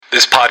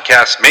This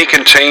podcast may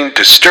contain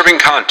disturbing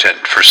content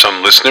for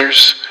some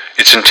listeners.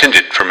 It's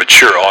intended for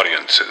mature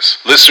audiences.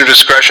 Listener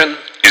discretion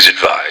is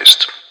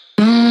advised.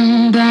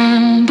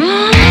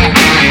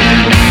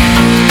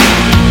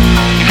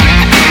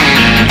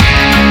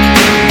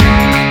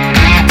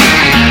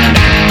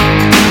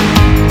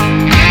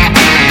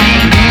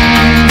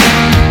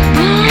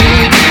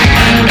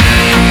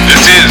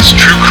 This is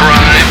True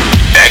Crime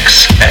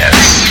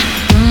XS.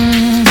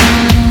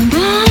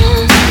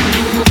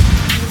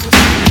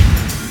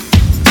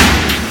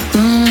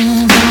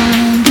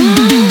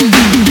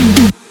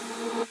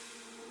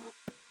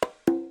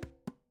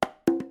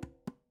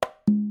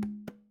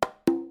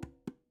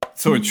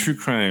 So in true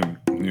crime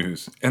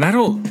news, and I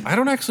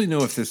don't actually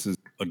know if this is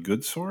a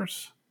good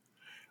source.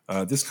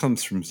 This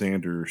comes from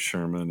Xander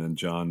Sherman and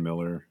John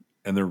Miller,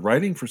 and they're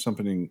writing for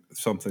something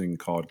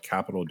called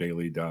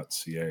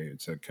capitaldaily.ca.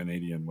 It's a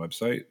Canadian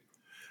website.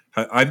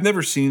 I've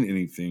never seen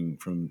anything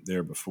from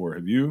there before.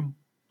 Have you?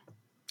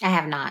 I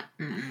have not.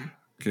 Mm-mm.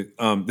 Okay.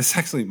 This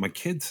actually, my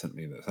kids sent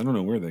me this. I don't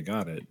know where they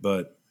got it,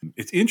 but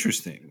it's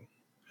interesting.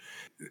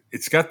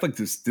 It's got like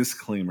this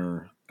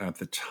disclaimer at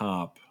the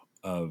top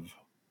of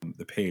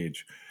the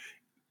page.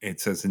 It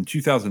says in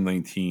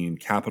 2019,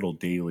 Capital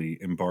Daily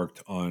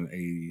embarked on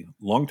a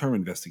long-term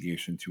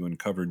investigation to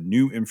uncover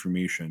new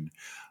information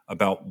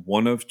about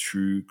one of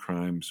true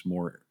crime's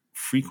more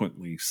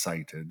frequently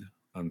cited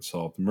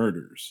unsolved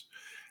murders.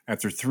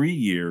 After 3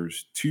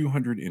 years,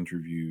 200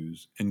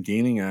 interviews, and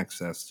gaining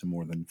access to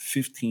more than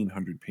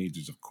 1,500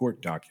 pages of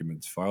court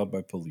documents filed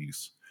by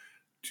police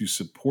to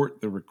support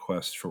the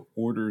request for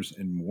orders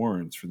and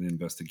warrants for the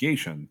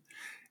investigation,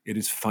 it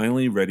is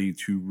finally ready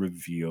to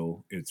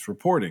reveal its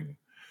reporting.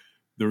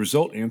 The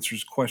result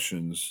answers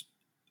questions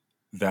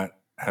that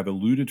have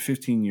eluded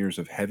 15 years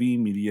of heavy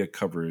media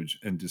coverage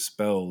and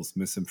dispels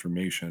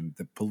misinformation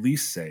that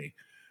police say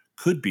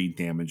could be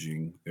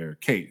damaging their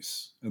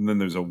case. And then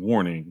there's a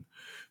warning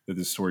that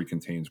this story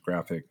contains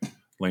graphic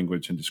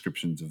language and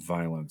descriptions of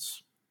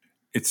violence.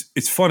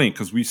 It's funny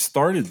because we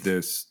started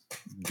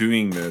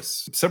doing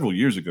this several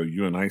years ago.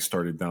 You and I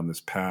started down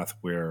this path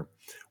where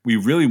we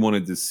really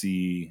wanted to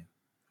see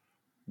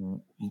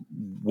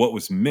what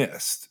was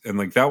missed, and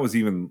like that's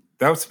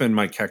been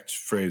my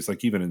catchphrase.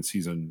 Like even in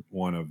season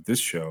 1 of this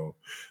show,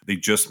 they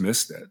just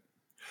missed it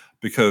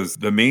because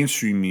the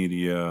mainstream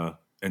media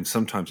and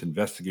sometimes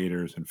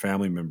investigators and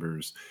family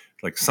members,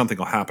 like something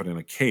will happen in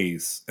a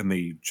case and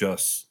they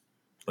just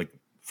like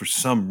for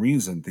some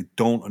reason they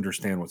don't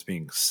understand what's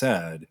being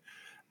said,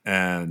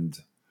 and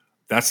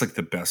that's like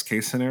the best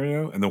case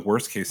scenario. And the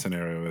worst case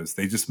scenario is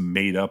they just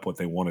made up what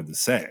they wanted to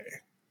say.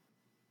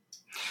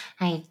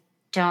 I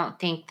don't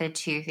think the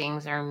two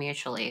things are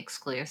mutually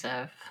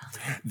exclusive.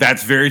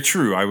 That's very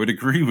true. I would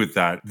agree with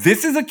that.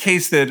 This is a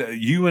case that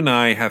you and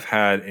I have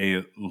had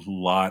a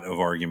lot of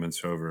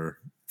arguments over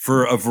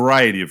for a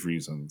variety of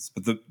reasons.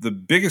 But the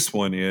biggest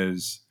one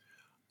is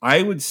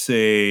I would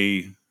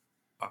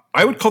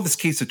call this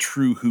case a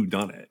true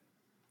whodunit.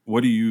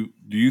 What do you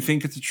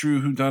think it's a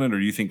true whodunit, or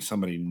do you think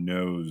somebody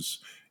knows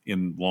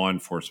in law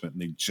enforcement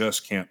and they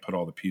just can't put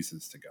all the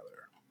pieces together?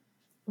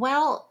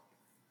 Well,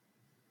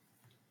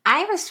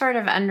 I was sort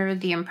of under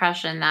the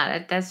impression that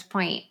at this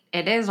point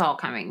it is all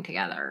coming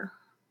together.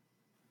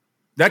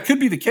 That could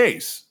be the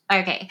case.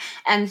 Okay.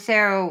 And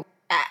so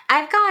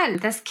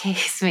this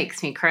case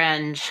makes me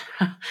cringe.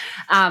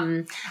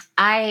 I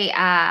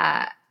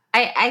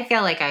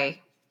feel like I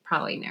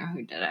probably know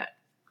who did it.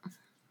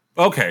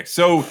 Okay.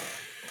 So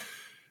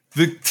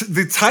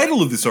the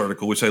title of this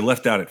article, which I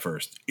left out at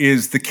first,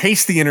 is "The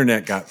Case the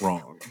Internet Got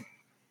Wrong."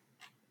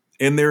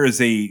 And there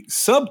is a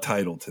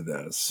subtitle to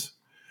this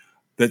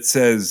that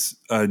says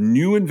a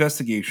new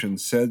investigation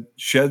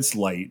sheds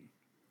light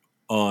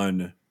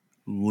on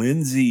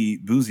Lindsay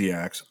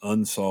Buziak's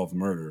unsolved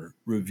murder,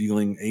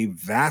 revealing a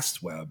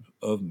vast web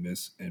of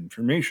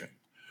misinformation.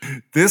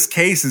 This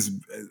case is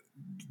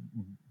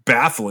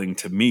baffling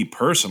to me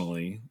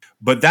personally,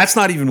 but that's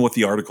not even what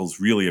the article's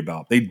really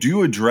about. They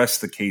do address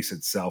the case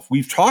itself.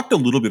 We've talked a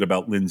little bit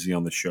about Lindsay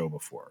on the show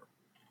before.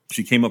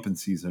 She came up in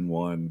season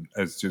 1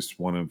 as just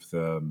one of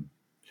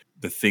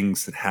the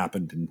things that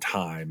happened in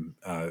time.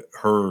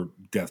 Her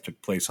death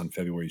took place on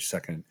February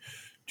 2nd,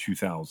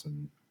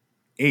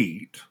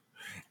 2008.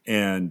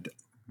 And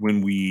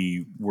when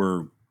we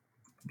were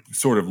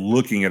sort of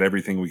looking at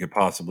everything we could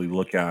possibly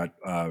look at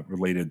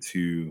related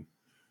to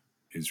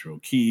Israel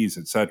Keys,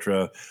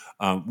 etc.,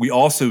 we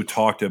also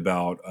talked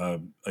about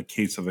a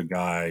case of a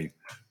guy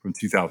from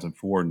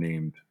 2004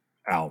 named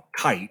Al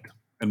Kite.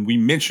 And we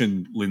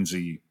mentioned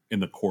Lindsay in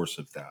the course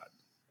of that.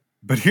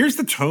 But here's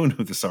the tone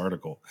of this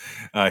article.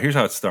 Here's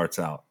how it starts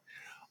out.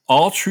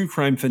 All true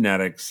crime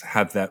fanatics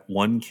have that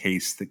one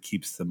case that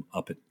keeps them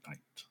up at night.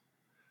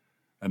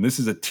 And this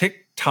is a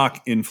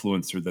TikTok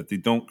influencer that they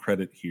don't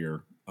credit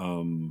here,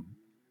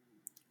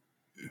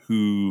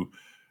 who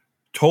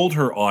told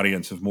her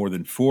audience of more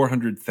than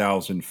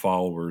 400,000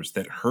 followers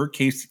that her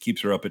case that keeps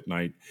her up at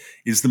night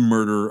is the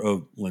murder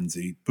of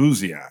Lindsay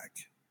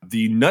Buziak.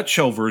 The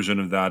nutshell version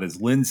of that is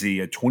Lindsay,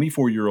 a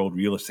 24-year-old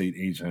real estate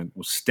agent,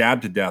 was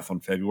stabbed to death on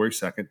February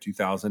 2nd,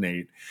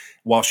 2008,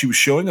 while she was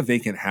showing a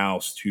vacant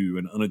house to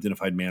an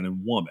unidentified man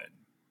and woman.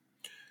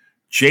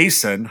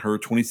 Jason, her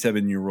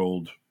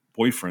 27-year-old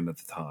boyfriend at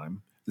the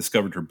time,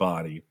 discovered her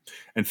body.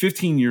 And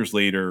 15 years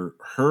later,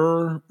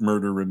 her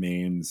murder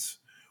remains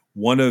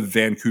one of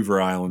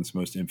Vancouver Island's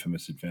most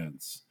infamous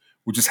events,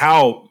 which is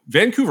how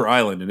Vancouver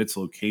Island and its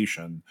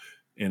location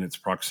and its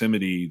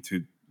proximity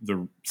to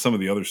some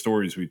of the other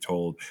stories we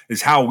told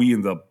is how we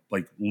end up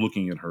like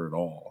looking at her at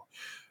all.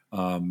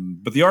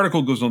 But the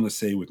article goes on to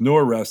say, with no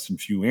arrests and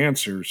few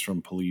answers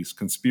from police,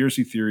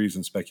 conspiracy theories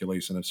and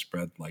speculation have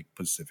spread like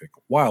Pacific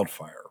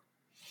wildfire.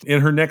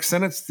 In her next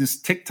sentence, this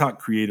TikTok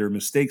creator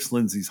mistakes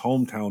Lindsay's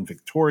hometown,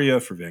 Victoria,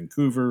 for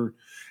Vancouver.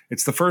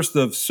 It's the first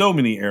of so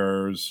many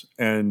errors,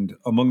 and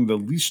among the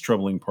least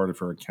troubling part of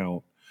her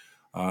account.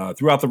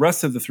 Throughout the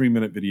rest of the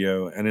 3-minute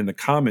video and in the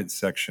comments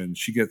section,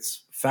 she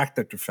gets fact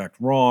after fact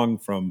wrong,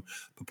 from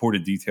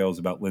purported details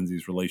about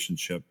Lindsay's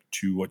relationship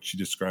to what she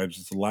describes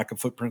as the lack of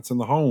footprints in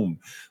the home,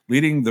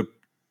 leading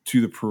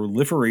to the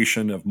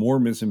proliferation of more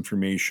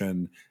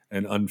misinformation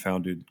and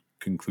unfounded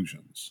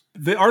conclusions.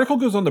 The article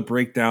goes on to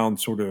break down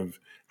sort of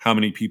how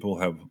many people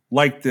have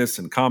liked this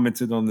and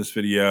commented on this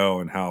video,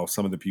 and how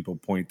some of the people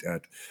point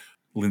at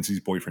Lindsay's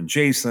boyfriend,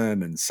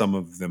 Jason, and some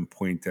of them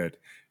point at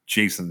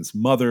Jason's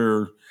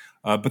mother.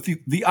 But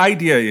the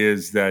idea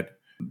is that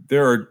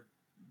there are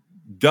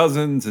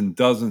dozens and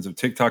dozens of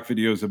TikTok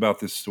videos about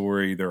this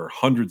story. There are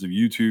hundreds of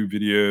YouTube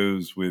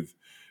videos with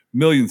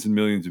millions and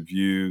millions of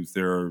views.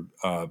 There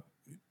are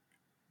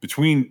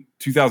between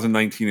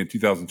 2019 and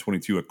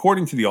 2022,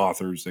 according to the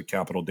authors at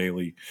Capital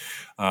Daily,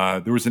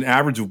 there was an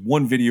average of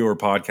one video or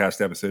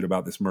podcast episode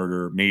about this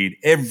murder made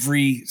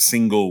every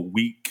single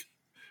week.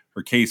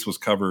 Her case was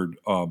covered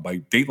by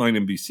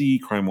Dateline NBC,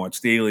 Crime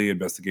Watch Daily,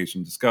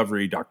 Investigation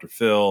Discovery, Dr.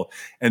 Phil,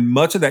 and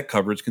much of that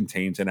coverage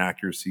contains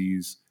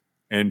inaccuracies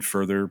and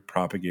further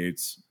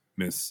propagates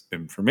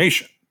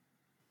misinformation.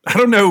 I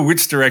don't know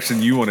which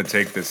direction you want to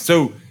take this.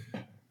 So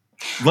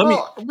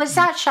was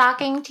that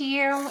shocking to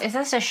you? Is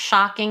this a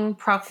shocking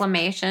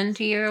proclamation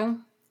to you?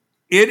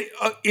 It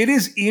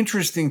is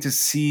interesting to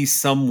see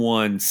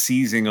someone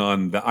seizing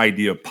on the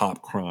idea of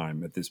pop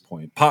crime at this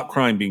point. Pop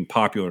crime being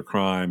popular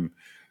crime,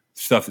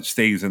 stuff that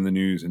stays in the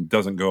news and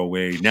doesn't go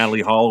away.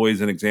 Natalie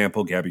Holloway's an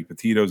example. Gabby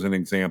Petito's an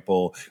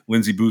example.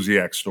 Lindsay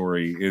Buziak's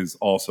story is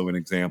also an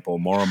example.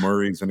 Maura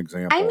Murray's an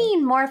example. I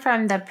mean, more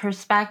from the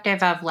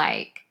perspective of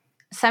like,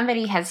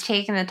 somebody has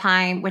taken the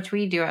time, which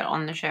we do it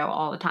on the show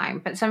all the time,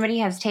 but somebody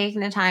has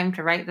taken the time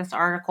to write this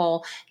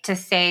article to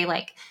say,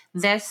 like,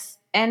 this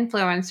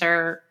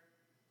influencer,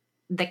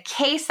 the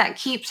case that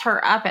keeps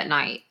her up at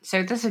night.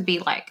 So this would be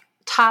like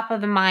top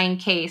of the mind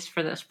case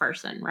for this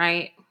person,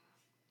 right?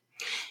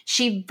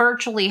 She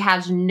virtually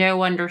has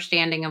no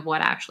understanding of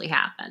what actually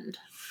happened.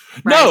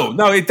 Right?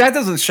 No, that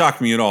doesn't shock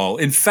me at all.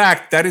 In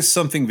fact, that is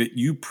something that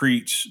you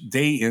preach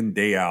day in,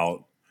 day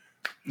out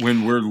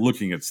when we're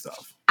looking at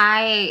stuff.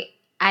 I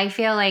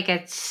feel like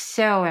it's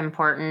so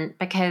important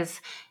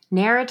because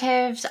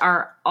narratives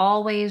are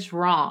always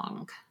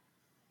wrong.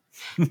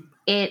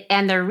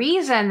 And the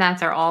reason that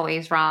they're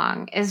always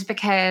wrong is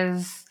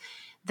because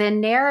the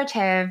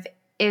narrative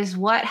is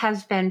what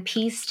has been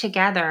pieced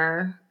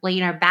together,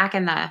 back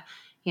in the,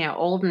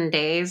 olden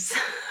days,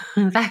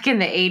 back in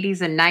the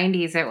 80s and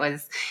 90s,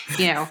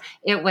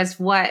 it was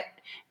what,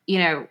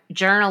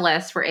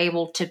 journalists were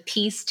able to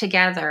piece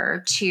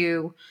together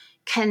to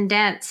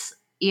condense,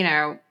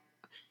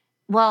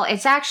 well,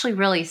 it's actually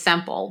really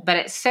simple, but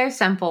it's so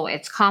simple,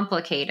 it's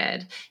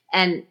complicated.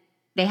 And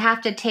they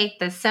have to take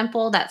the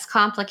simple that's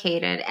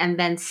complicated and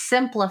then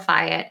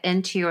simplify it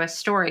into a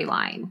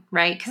storyline,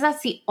 right? Because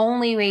that's the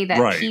only way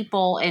that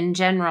people in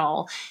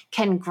general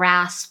can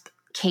grasp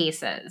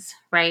cases,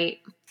 right?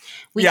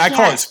 I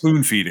call it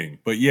spoon feeding,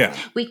 but yeah.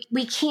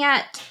 We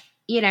can't,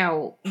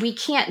 we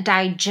can't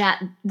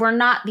digest. We're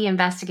not the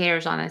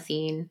investigators on the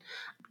scene.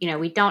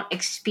 We don't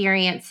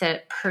experience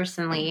it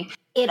personally.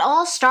 It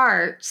all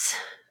starts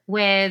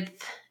with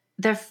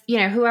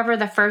whoever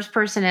the first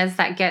person is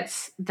that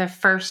gets the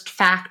first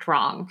fact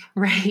wrong,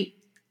 right?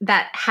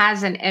 That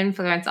has an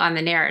influence on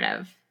the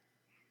narrative,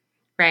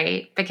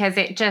 right? Because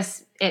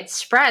it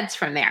spreads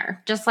from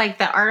there, just like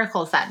the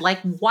article said, like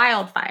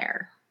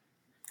wildfire.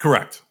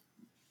 Correct.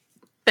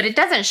 But it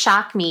doesn't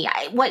shock me.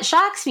 What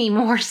shocks me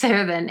more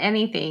so than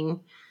anything,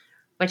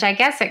 which I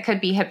guess it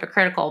could be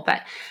hypocritical,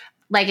 but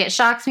like, it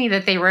shocks me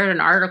that they wrote an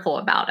article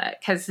about it,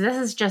 because this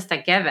is just a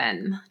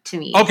given to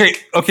me.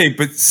 Okay.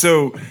 But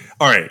so,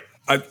 all right.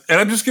 I'm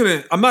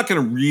not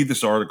going to read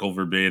this article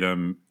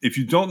verbatim. If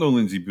you don't know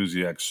Lindsay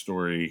Buziak's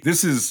story,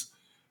 this is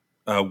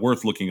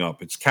worth looking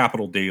up. It's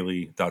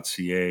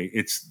capitaldaily.ca.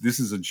 This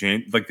is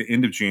the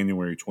end of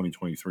January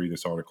 2023.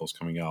 This article is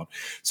coming out.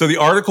 So the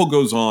article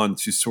goes on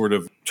to sort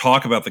of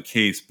talk about the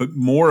case, but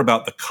more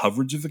about the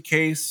coverage of the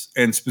case,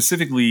 and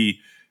specifically,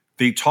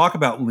 they talk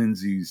about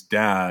Lindsay's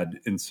dad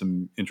in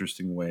some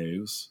interesting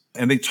ways.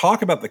 And they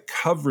talk about the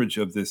coverage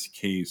of this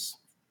case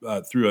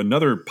through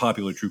another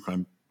popular true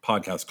crime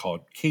podcast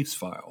called Case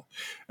File.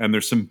 And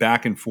there's some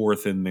back and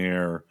forth in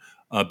there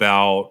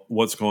about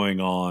what's going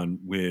on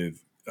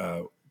with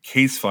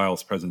Case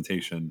File's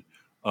presentation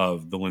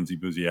of the Lindsay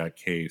Buziak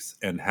case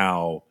and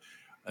how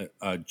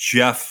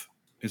Jeff,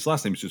 his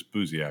last name is just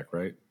Buziak,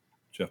 right?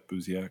 Jeff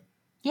Buziak?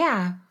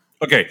 Yeah.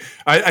 Okay,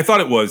 I thought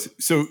it was.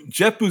 So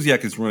Jeff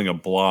Buziak is running a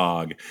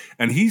blog,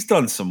 and he's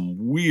done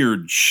some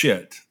weird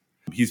shit.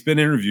 He's been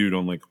interviewed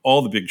on like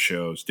all the big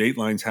shows.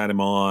 Dateline's had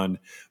him on,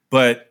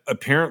 but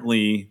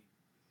apparently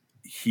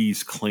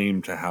he's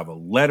claimed to have a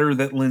letter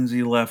that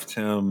Lindsay left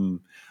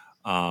him.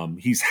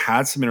 He's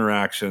had some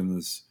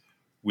interactions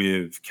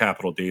with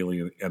Capital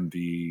Daily and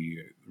the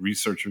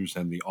researchers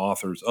and the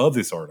authors of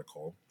this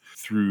article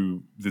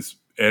through this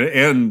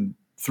and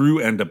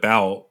through and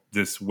about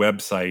this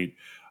website,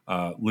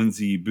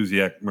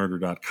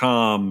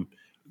 LindsayBuziakMurder.com.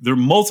 There are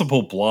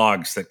multiple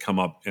blogs that come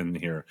up in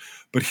here.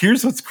 But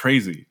here's what's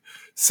crazy.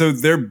 So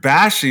they're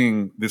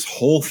bashing this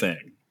whole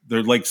thing.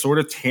 They're like sort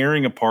of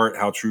tearing apart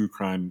how true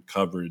crime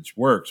coverage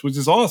works, which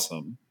is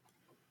awesome.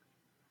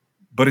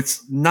 But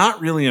it's not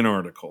really an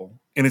article.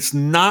 And it's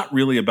not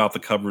really about the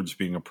coverage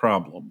being a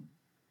problem.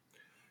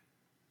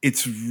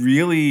 It's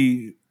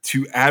really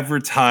to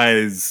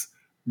advertise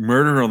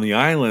Murder on the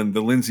Island,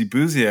 the Lindsay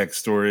Buziak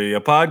story,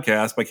 a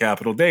podcast by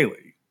Capital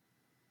Daily.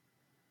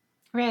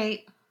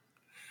 Right.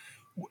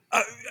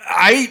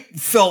 I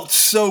felt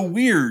so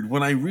weird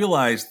when I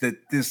realized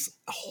that this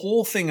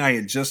whole thing I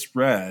had just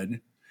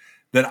read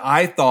that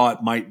I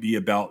thought might be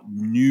about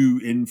new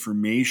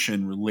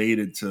information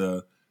related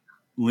to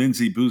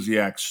Lindsay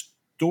Buziak's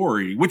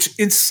story, which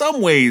in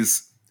some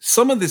ways,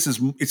 some of this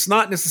it's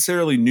not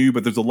necessarily new,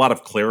 but there's a lot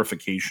of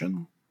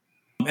clarification.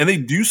 And they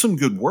do some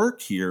good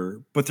work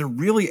here, but they're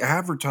really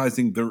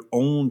advertising their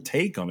own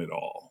take on it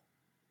all.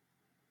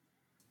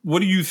 What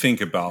do you think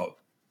about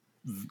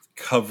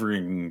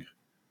covering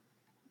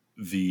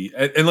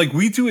and like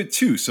we do it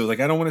too. So like,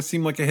 I don't want to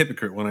seem like a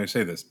hypocrite when I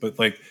say this, but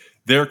like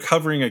they're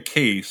covering a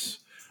case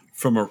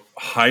from a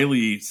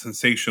highly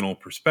sensational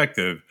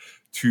perspective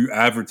to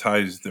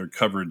advertise their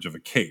coverage of a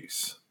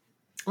case.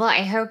 Well,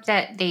 I hope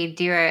that they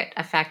do it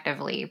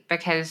effectively,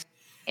 because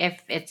if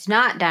it's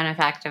not done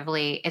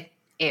effectively,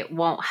 it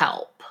won't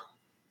help.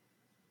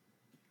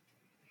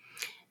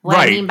 What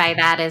I mean by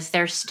that is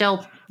there's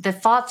still the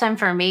false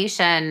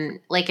information.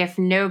 Like if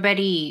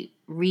nobody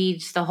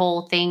reads the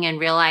whole thing and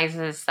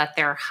realizes that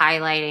they're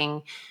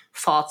highlighting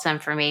false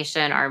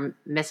information or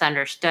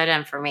misunderstood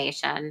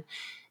information,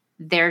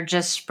 they're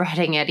just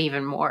spreading it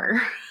even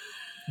more.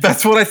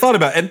 That's what I thought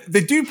about. And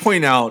they do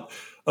point out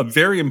a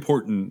very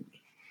important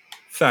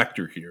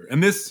factor here.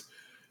 And this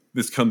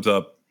comes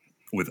up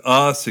with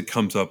us. It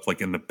comes up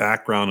like in the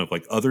background of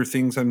like other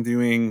things I'm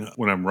doing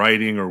when I'm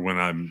writing or when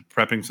I'm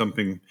prepping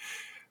something.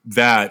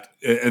 That,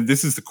 and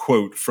this is the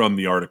quote from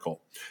the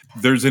article,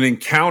 there's an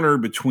encounter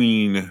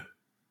between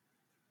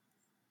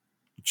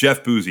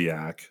Jeff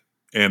Buziak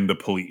and the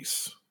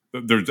police.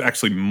 There's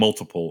actually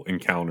multiple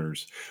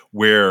encounters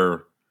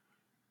where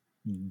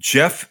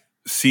Jeff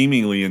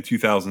seemingly in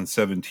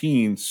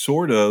 2017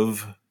 sort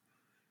of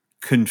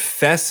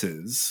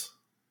confesses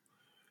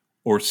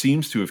or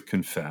seems to have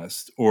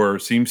confessed or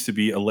seems to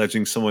be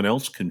alleging someone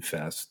else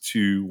confessed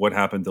to what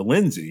happened to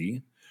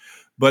Lindsay.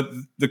 But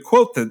the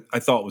quote that I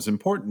thought was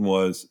important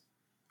was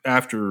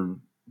after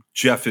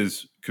Jeff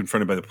is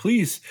confronted by the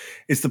police,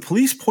 is the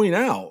police point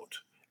out,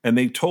 and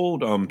they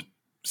told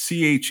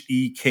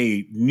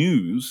CHEK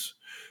News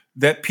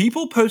that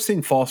people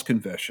posting false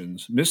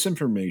confessions,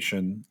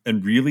 misinformation,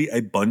 and really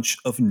a bunch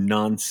of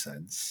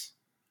nonsense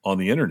on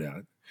the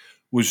internet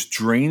was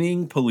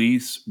draining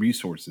police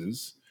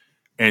resources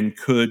and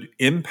could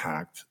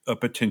impact a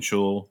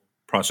potential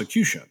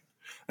prosecution.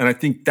 And I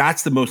think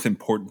that's the most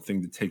important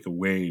thing to take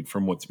away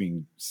from what's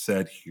being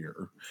said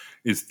here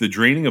is the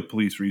draining of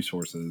police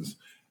resources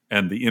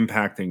and the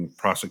impacting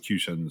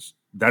prosecutions.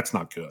 That's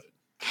not good.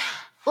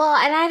 Well,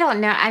 and I don't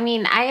know. I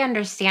mean, I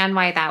understand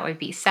why that would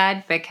be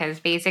said,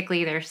 because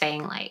basically they're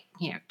saying like,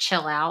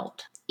 chill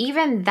out.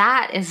 Even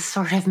that is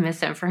sort of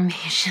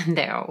misinformation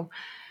though,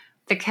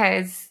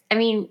 because I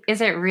mean,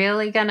 is it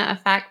really going to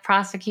affect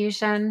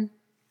prosecution?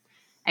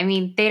 I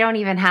mean, they don't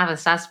even have a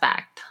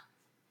suspect.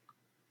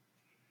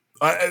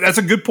 That's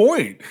a good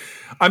point.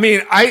 I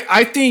mean,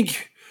 I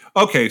think,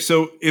 okay,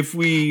 so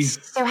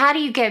So how do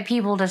you get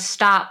people to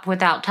stop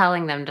without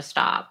telling them to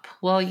stop?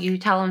 Well, you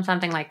tell them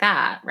something like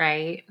that,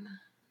 right?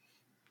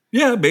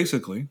 Yeah,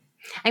 basically.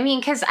 I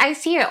mean, because I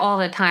see it all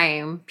the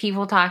time.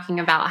 People talking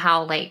about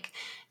how like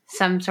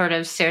some sort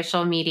of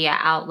social media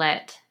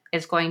outlet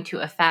is going to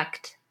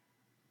affect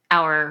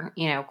our,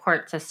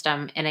 court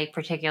system in a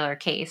particular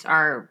case,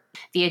 or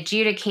the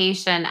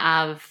adjudication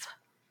of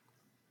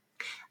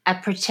a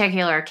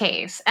particular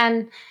case.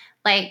 And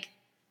like,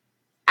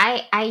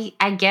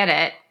 I get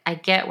it. I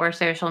get where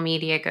social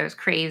media goes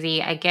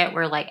crazy. I get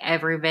where like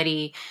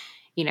everybody,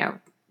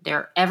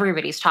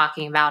 everybody's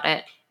talking about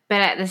it.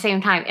 But at the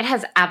same time, it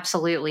has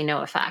absolutely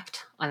no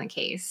effect on the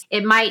case.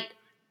 It might,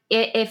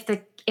 if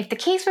the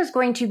case was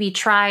going to be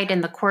tried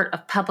in the court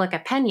of public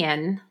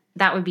opinion,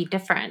 that would be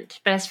different.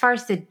 But as far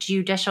as the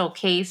judicial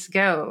case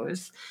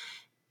goes,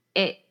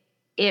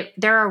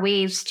 there are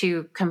ways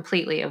to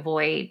completely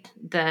avoid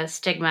the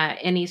stigma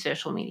any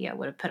social media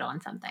would have put on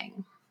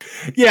something.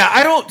 Yeah,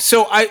 I don't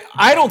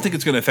think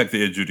it's going to affect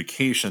the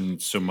adjudication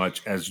so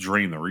much as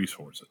drain the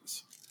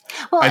resources.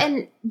 Well,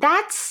 and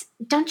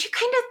don't you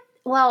kind of,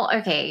 well,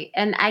 okay,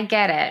 and I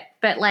get it,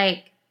 but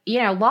like,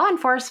 law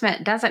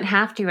enforcement doesn't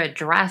have to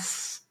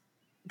address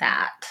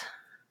that.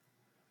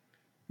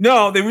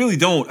 No, they really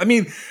don't. I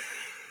mean,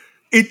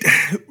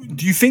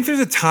 do you think there's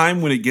a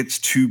time when it gets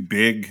too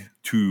big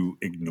to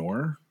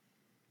ignore?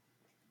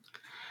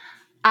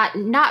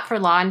 Not for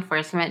law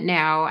enforcement,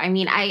 no. I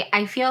mean,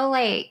 I feel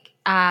like,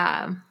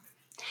 and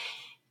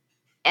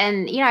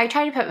I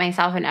try to put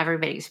myself in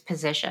everybody's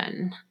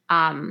position.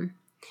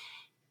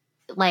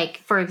 Like,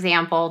 for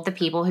example, the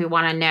people who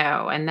want to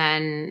know, and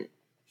then,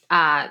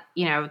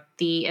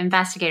 the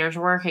investigators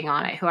working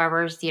on it,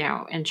 whoever's,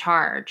 in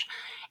charge.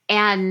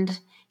 And,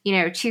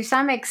 to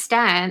some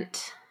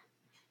extent,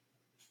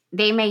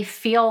 they may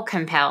feel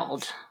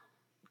compelled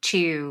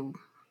to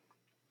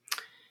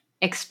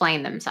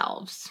explain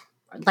themselves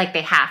like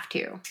they have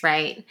to,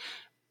 right?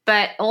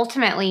 But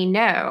ultimately,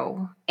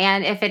 no.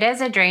 And if it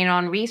is a drain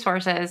on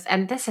resources,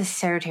 and this is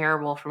so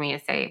terrible for me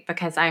to say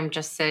because I'm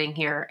just sitting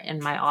here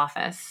in my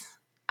office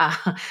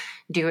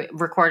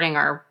recording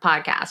our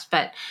podcast,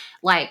 but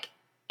like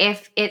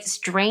if it's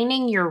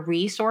draining your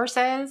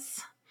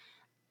resources,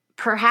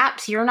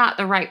 perhaps you're not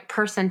the right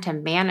person to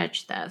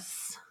manage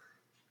this.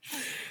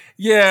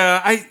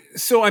 Yeah,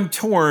 I'm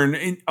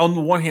torn. On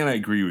the one hand, I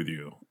agree with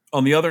you.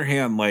 On the other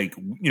hand, like,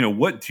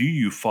 what do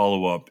you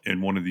follow up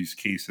in one of these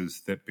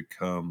cases that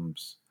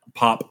becomes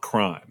pop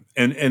crime?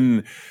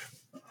 And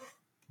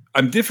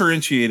I'm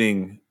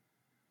differentiating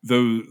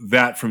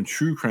that from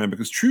true crime,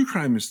 because true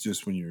crime is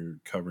just when you're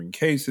covering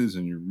cases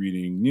and you're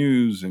reading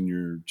news and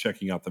you're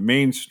checking out the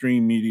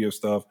mainstream media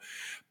stuff.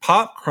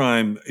 Pop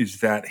crime is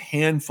that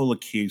handful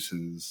of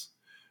cases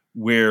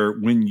where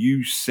when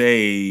you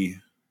say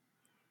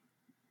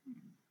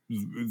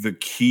the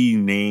key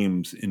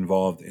names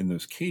involved in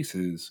those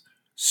cases,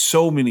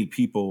 so many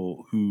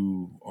people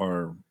who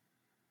are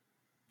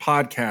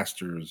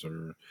podcasters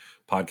or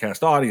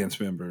podcast audience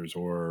members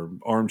or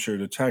armchair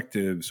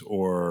detectives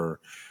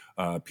or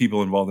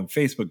people involved in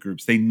Facebook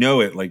groups, they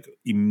know it like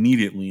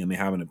immediately and they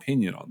have an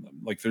opinion on them.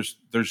 Like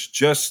there's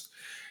just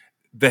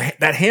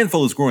that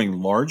handful is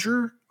growing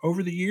larger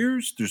over the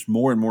years. There's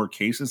more and more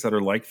cases that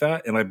are like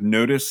that. And I've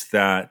noticed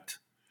that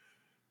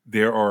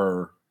there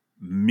are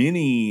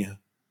many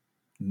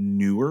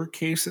newer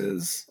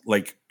cases,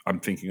 like I'm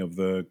thinking of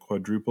the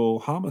quadruple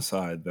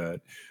homicide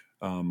that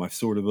I've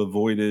sort of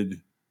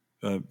avoided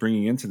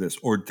bringing into this,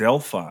 or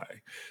Delphi.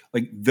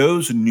 Like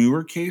those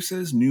newer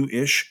cases,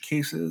 new-ish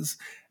cases,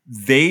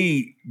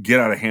 they get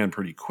out of hand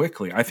pretty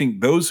quickly. I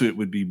think those it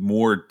would be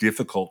more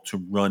difficult to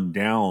run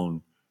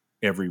down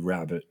every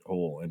rabbit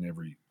hole and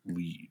every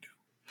lead.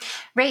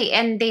 Right,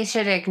 and they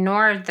should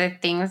ignore the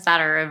things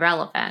that are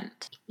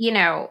irrelevant.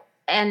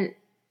 And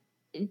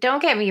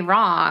don't get me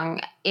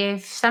wrong,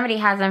 if somebody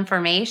has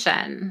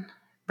information,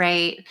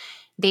 right,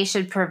 they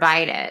should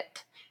provide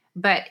it.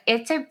 But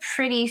it's a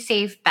pretty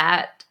safe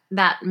bet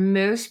that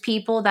most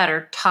people that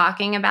are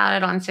talking about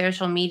it on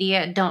social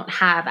media don't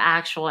have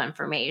actual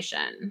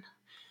information.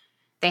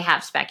 They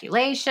have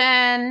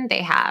speculation,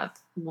 they have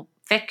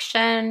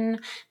fiction,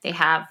 they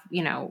have,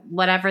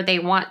 whatever they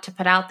want to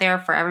put out there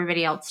for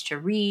everybody else to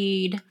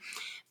read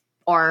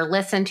or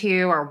listen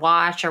to or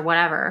watch or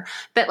whatever.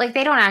 But like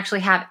they don't actually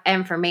have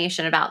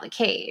information about the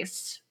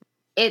case.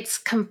 It's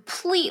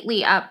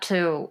completely up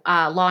to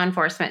law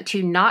enforcement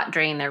to not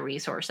drain their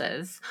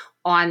resources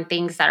on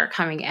things that are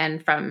coming in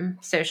from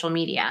social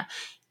media.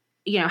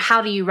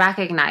 How do you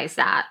recognize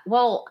that?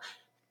 Well,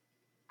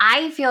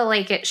 I feel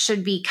like it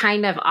should be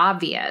kind of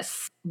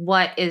obvious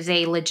what is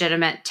a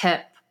legitimate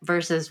tip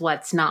versus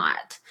what's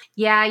not.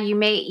 Yeah, you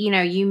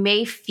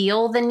may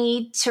feel the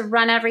need to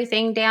run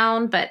everything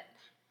down, but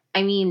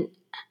I mean,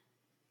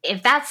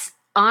 if that's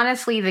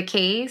honestly the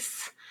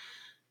case,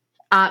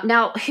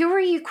 now, who were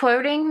you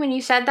quoting when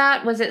you said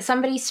that? Was it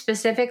somebody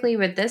specifically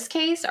with this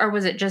case, or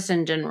was it just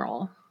in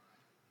general?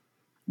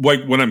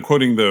 Like when I'm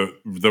quoting the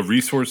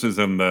resources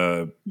and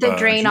the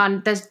drain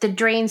on the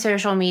drain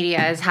social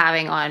media is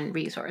having on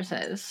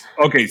resources.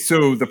 Okay,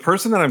 so the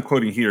person that I'm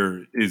quoting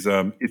here is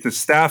it's a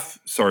staff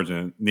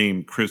sergeant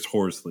named Chris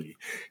Horsley.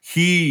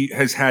 He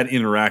has had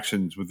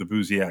interactions with the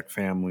Buziak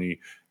family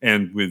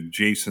and with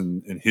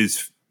Jason and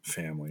his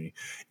family,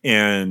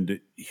 and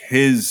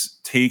his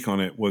take on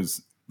it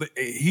was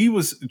he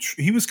was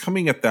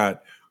coming at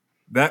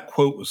that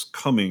quote was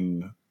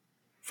coming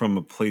from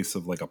a place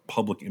of like a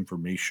public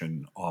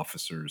information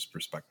officer's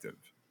perspective.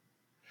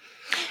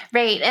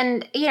 Right.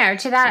 And,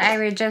 to that, I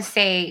would just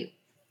say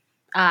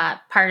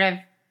part of,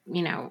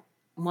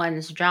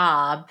 one's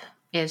job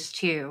is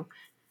to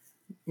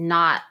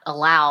not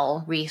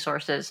allow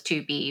resources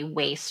to be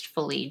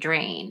wastefully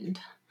drained.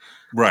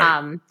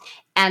 Right.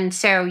 And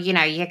so,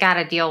 you got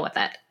to deal with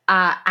it.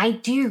 I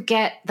do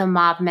get the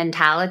mob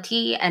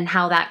mentality and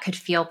how that could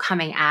feel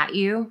coming at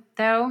you,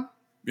 though.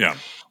 Yeah.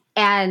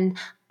 And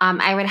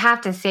I would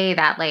have to say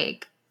that,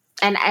 like,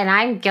 and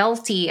I'm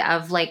guilty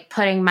of, like,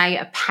 putting my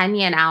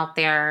opinion out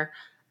there,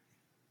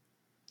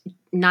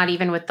 not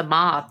even with the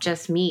mob,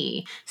 just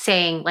me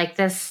saying, like,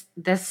 this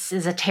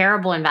is a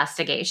terrible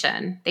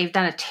investigation. They've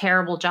done a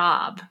terrible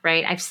job,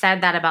 right? I've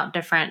said that about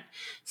different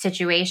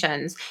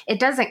situations. It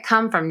doesn't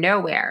come from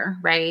nowhere,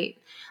 right?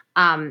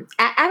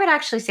 I would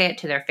actually say it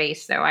to their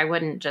face, though. I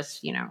wouldn't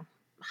just,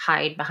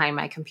 hide behind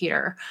my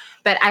computer.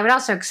 But I would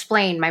also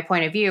explain my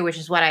point of view, which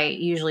is what I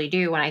usually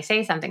do when I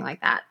say something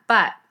like that.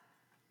 But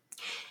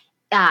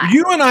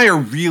you and I are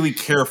really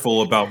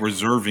careful about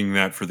reserving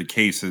that for the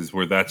cases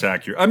where that's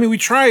accurate. I mean, we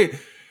try.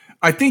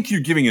 I think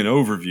you're giving an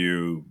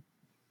overview,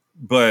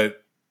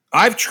 but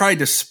I've tried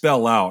to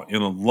spell out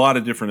in a lot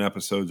of different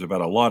episodes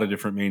about a lot of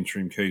different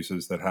mainstream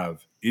cases that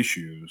have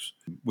issues,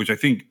 which I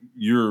think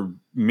you're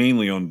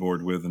mainly on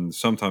board with. And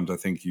sometimes I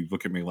think you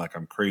look at me like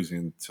I'm crazy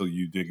until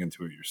you dig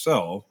into it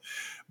yourself.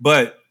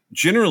 But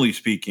generally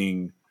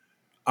speaking,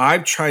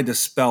 I've tried to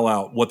spell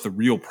out what the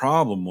real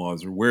problem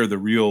was, or where the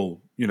real,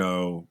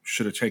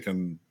 should have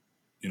taken,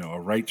 a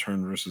right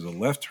turn versus a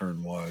left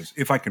turn was,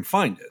 if I can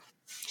find it.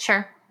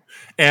 Sure.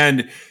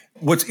 And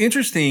what's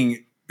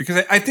interesting,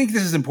 because I think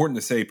this is important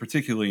to say,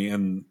 particularly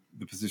in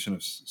the position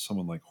of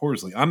someone like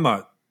Horsley,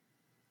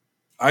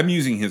 I'm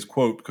using his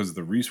quote because of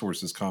the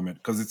resources comment,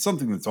 because it's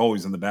something that's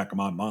always in the back of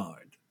my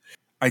mind.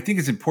 I think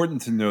it's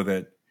important to know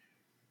that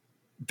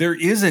there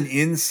is an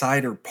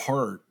insider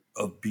part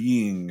of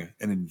being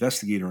an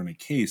investigator in a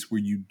case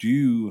where you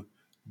do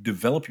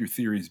develop your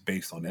theories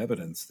based on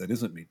evidence that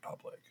isn't made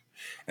public.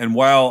 And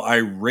while I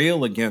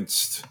rail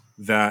against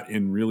that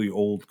in really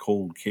old,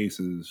 cold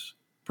cases,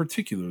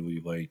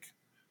 particularly like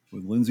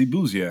with Lindsay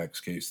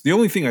Buziak's case, the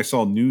only thing I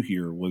saw new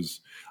here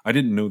was I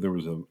didn't know there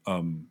was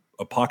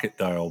a pocket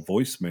dial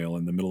voicemail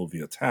in the middle of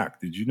the attack.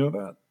 Did you know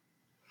that?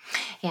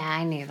 Yeah,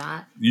 I knew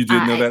that. You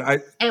did know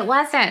that? It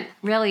wasn't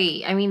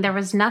really, there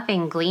was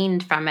nothing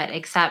gleaned from it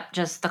except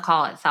just the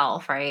call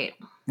itself, right?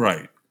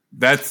 Right.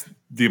 That's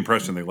the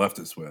impression they left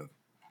us with.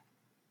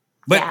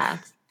 But yeah.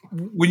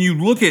 when you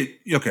look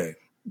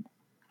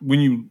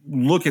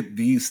at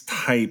these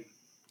type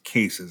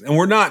cases, and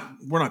we're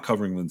not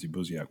covering Lindsay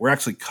Buziak, we're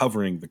actually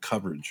covering the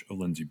coverage of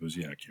Lindsay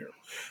Buziak here.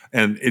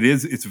 And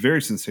it's a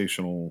very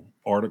sensational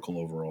article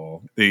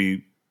overall.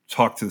 They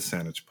talked to the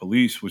Saanich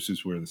police, which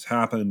is where this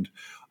happened.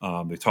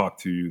 They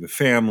talked to the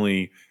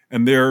family,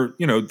 and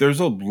there's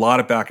a lot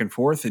of back and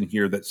forth in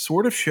here that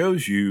sort of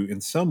shows you in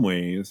some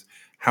ways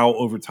how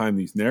over time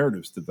these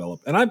narratives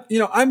develop. And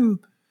I'm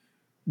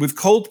with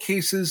cold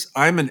cases,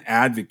 I'm an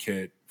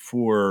advocate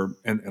for,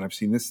 and I've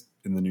seen this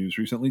in the news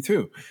recently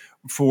too,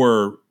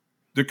 for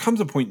there comes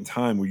a point in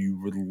time where you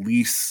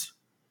release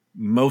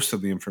most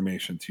of the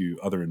information to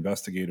other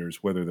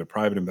investigators, whether they're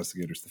private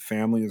investigators the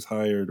family has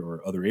hired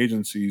or other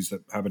agencies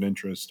that have an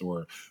interest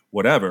or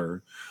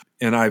whatever.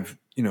 And I've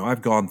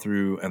gone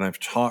through and I've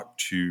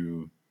talked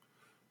to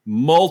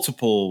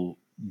multiple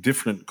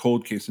different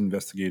cold case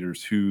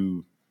investigators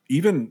who,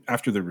 even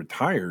after they're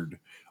retired,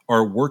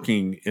 are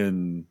working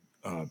in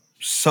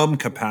some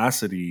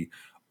capacity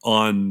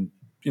on,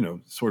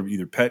 sort of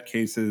either pet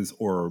cases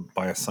or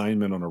by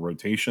assignment on a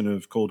rotation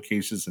of cold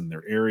cases in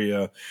their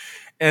area.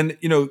 And,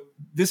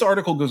 this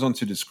article goes on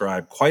to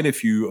describe quite a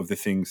few of the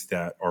things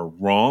that are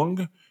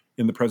wrong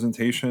in the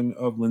presentation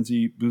of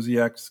Lindsay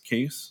Buziak's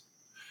case,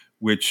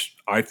 which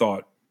I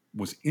thought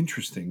was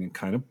interesting and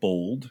kind of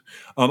bold.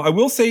 I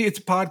will say it's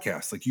a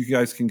podcast. Like, you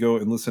guys can go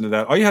and listen to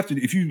that. All you have to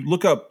do, if you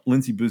look up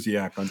Lindsay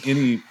Buziak on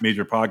any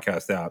major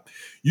podcast app,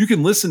 you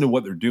can listen to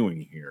what they're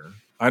doing here.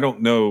 I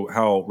don't know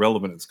how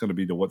relevant it's going to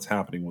be to what's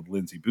happening with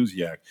Lindsay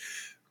Buziak.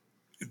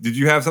 Did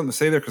you have something to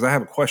say there? Because I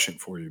have a question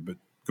for you, but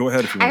go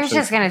ahead. If you want I was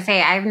just going to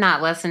say, I've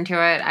not listened to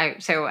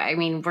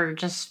it. We're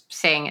just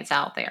saying it's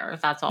out there.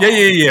 That's all.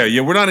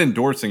 Yeah. We're not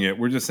endorsing it.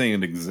 We're just saying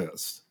it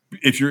exists.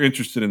 If you're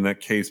interested in that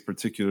case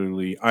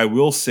particularly, I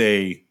will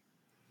say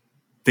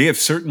they have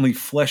certainly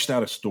fleshed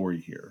out a story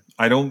here.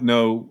 I don't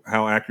know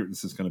how accurate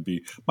this is going to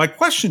be. My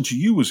question to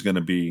you was going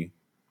to be,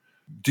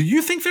 do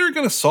you think they're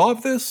going to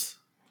solve this?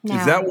 No.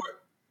 Is that what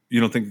you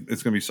don't think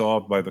it's going to be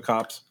solved by the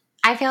cops?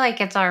 I feel like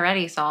it's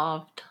already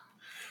solved.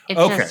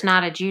 It's just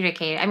not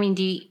adjudicated.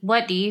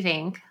 What do you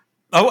think?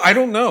 Oh, I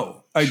don't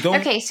know. I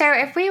don't. Okay, so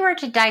if we were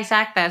to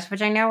dissect this,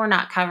 which I know we're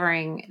not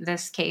covering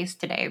this case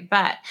today,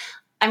 but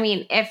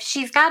if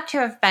she's got to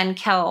have been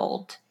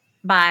killed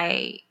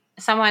by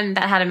someone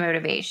that had a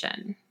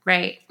motivation,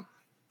 right?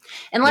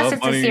 Unless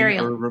it's a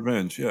serial or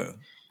revenge, yeah.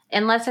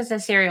 Unless it's a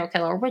serial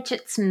killer, which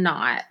it's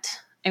not.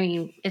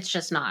 It's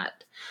just not.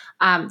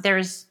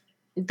 There's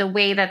the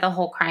way that the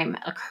whole crime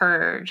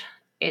occurred.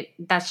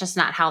 That's just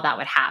not how that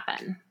would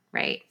happen,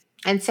 right?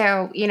 And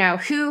so,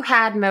 who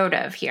had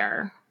motive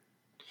here?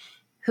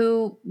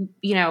 Who,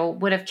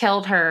 would have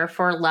killed her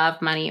for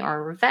love, money,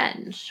 or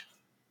revenge?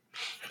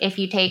 If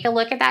you take a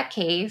look at that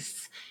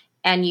case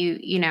and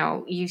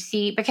you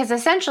see, because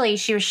essentially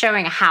she was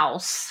showing a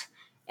house,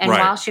 and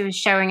while she was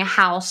showing a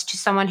house to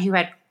someone who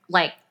had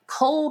like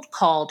cold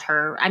called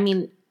her. I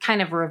mean,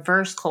 kind of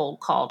reverse cold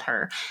called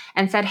her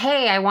and said,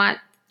 hey,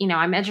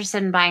 I'm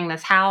interested in buying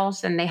this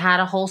house. And they had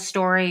a whole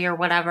story or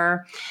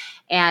whatever.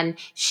 And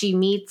she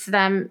meets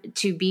them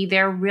to be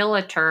their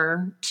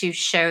realtor to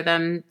show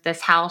them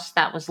this house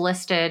that was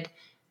listed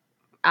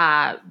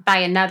by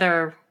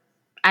another.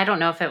 I don't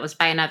know if it was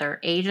by another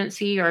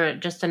agency or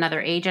just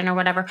another agent or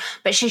whatever,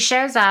 but she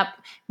shows up,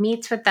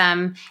 meets with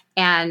them,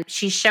 and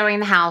she's showing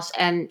the house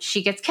and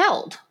she gets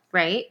killed,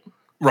 right?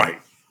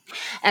 Right.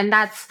 And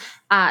that's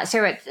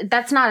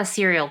that's not a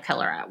serial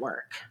killer at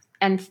work.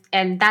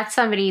 And that's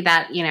somebody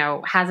that,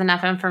 has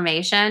enough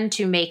information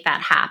to make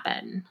that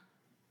happen.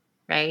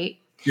 Right?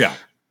 Yeah.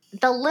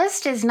 The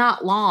list is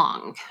not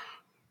long.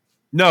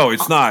 No,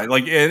 it's not.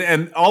 Like,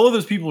 and all of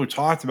those people are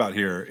talked about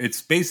here.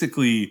 It's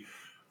basically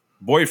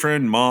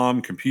boyfriend,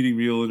 mom, competing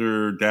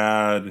realtor,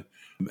 dad.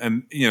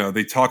 And,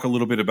 they talk a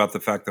little bit about the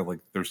fact that, like,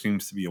 there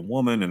seems to be a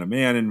woman and a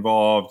man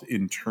involved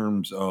in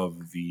terms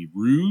of the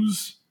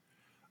ruse.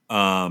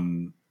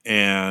 And,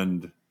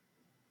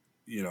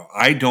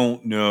 I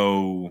don't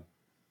know.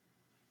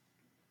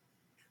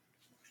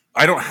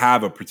 I don't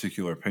have a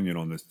particular opinion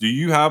on this. Do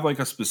you have, like,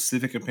 a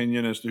specific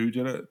opinion as to who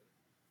did it?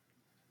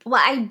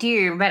 Well, I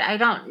do, but I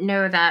don't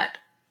know that.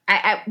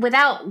 I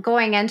without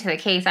going into the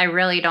case, I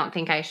really don't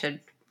think I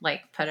should,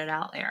 like, put it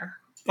out there.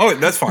 Oh,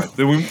 that's fine.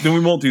 then we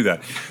won't do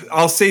that.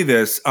 I'll say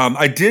this.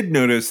 I did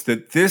notice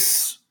that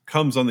this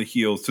comes on the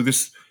heels. So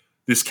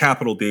this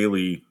Capital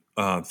Daily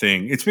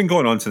thing, it's been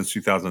going on since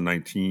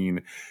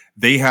 2019.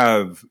 They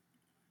have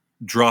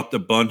dropped a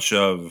bunch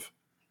of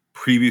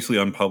previously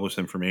unpublished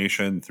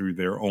information through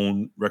their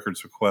own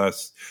records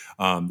requests.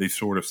 They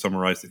sort of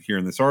summarized it here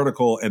in this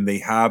article, and they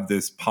have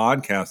this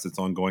podcast that's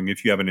ongoing,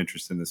 if you have an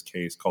interest in this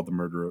case, called The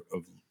Murder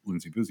of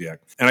Lindsay Buziak.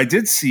 And I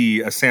did see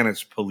a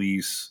Saanich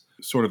Police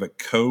sort of a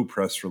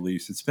co-press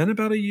release. It's been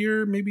about a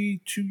year,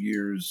 maybe 2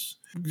 years.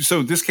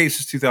 So this case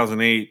is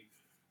 2008.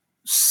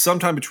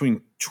 Sometime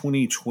between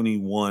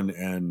 2021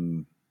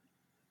 and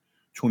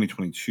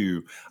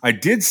 2022, I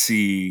did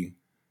see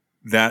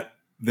that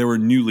there were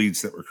new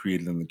leads that were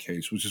created in the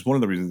case, which is one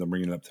of the reasons I'm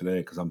bringing it up today,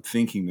 because I'm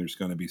thinking there's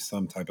going to be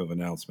some type of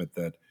announcement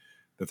that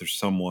there's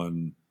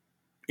someone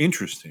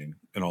interesting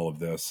in all of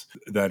this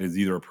that is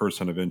either a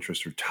person of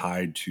interest or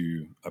tied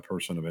to a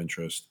person of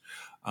interest.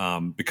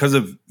 Because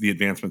of the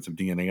advancements of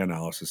DNA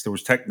analysis, there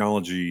was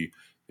technology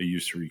they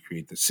used to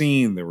recreate the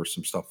scene. There was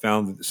some stuff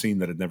found at the scene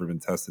that had never been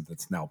tested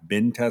that's now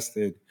been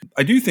tested.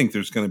 I do think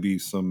there's going to be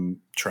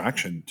some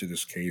traction to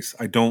this case.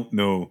 I don't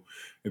know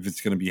if it's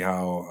going to be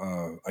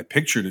how I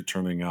pictured it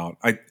turning out.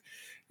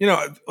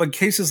 Like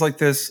cases like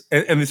this,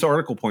 and this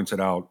article points it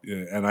out,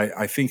 and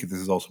I think this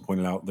is also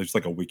pointed out, there's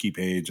like a wiki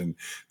page and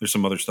there's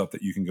some other stuff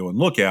that you can go and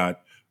look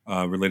at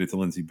related to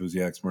Lindsay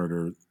Buziak's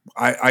murder.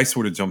 I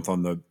sort of jumped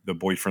on the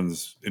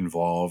boyfriends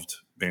involved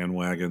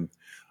bandwagon.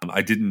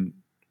 I didn't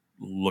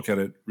look at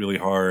it really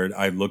hard.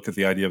 I looked at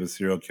the idea of a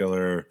serial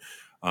killer.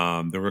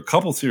 There were a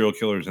couple serial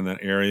killers in that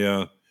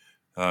area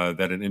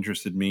that had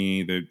interested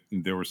me.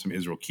 There were some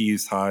Israel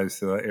Keys ties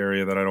to that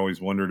area that I'd always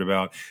wondered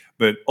about.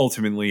 But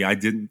ultimately,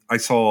 I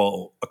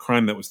saw a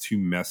crime that was too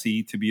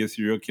messy to be a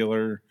serial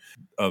killer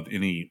of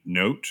any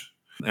note.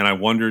 And I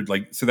wondered,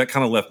 so that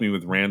kind of left me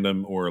with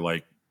random or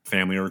like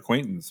family or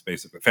acquaintance,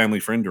 basically.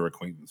 Family, friend, or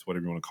acquaintance,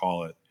 whatever you want to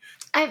call it.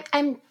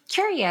 I'm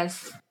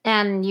curious,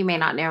 and you may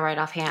not know right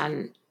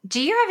offhand. Do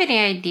you have any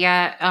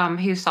idea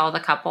who saw the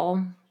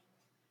couple?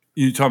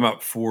 You talking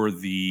about for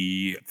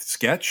the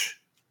sketch?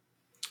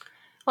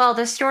 Well,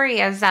 the story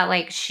is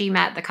that she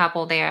met the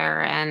couple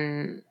there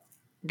and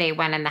they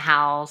went in the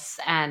house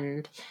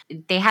and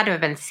they had to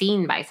have been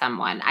seen by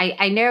someone.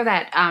 I know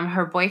that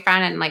her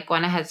boyfriend and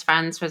one of his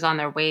friends was on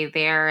their way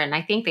there, and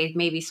I think they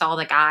maybe saw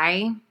the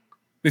guy.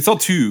 They saw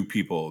two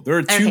people. There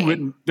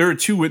are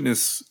two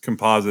witness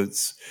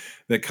composites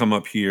that come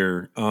up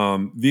here.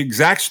 The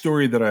exact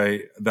story that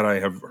I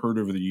have heard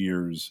over the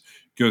years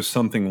goes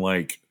something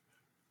like,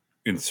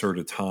 insert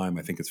a time,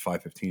 I think it's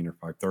 5:15 or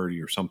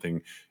 5:30 or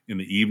something in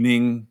the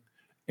evening.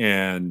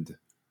 And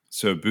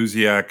so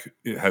Buziak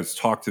has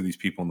talked to these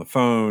people on the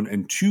phone,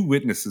 and two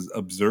witnesses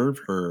observe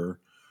her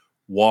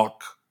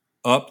walk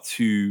up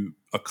to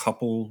a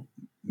couple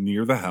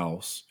near the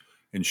house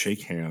and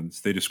shake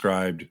hands. They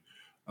described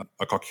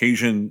a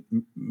Caucasian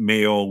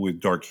male with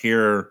dark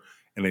hair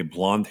and a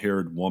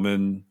blonde-haired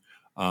woman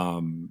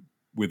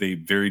with a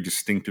very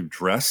distinctive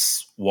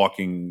dress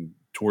walking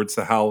towards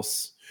the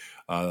house.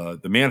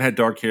 The man had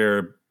dark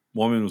hair.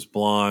 Woman was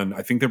blonde.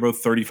 I think they're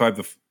both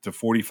 35 to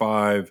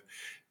 45.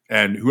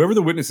 And whoever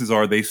the witnesses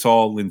are, they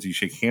saw Lindsay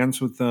shake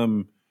hands with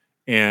them,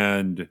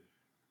 and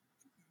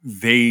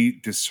they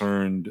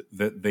discerned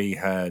that they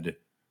had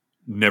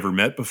never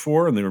met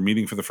before and they were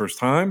meeting for the first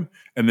time.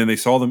 And then they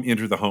saw them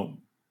enter the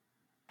home.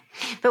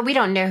 But we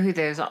don't know who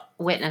those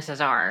witnesses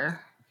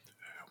are.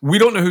 We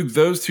don't know who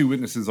those two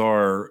witnesses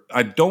are.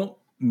 I don't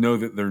know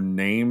that they're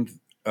named.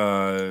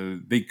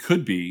 They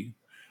could be.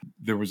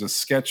 There was a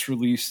sketch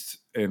released,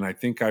 and I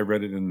think I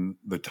read it in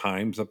the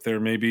Times up there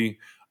maybe.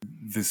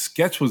 The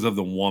sketch was of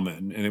the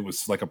woman, and it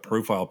was like a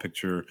profile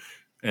picture.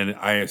 and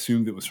I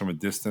assumed it was from a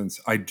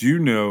distance. I do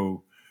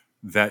know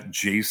that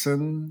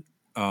Jason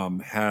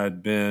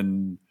had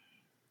been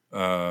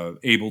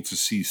able to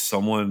see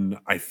someone,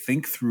 I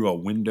think, through a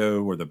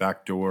window or the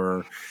back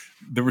door.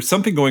 There was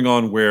something going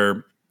on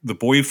where the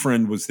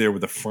boyfriend was there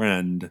with a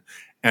friend,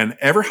 and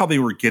ever how they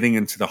were getting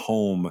into the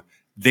home,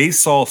 they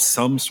saw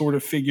some sort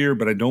of figure,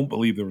 but I don't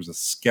believe there was a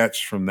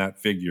sketch from that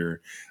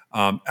figure.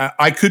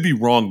 I could be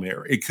wrong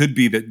there. It could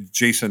be that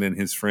Jason and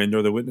his friend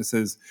are the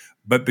witnesses,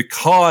 but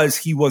because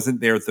he wasn't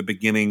there at the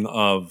beginning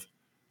of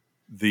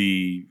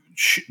the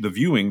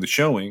viewing, the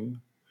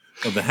showing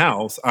of the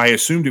house, I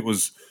assumed it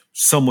was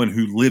someone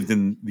who lived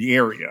in the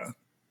area.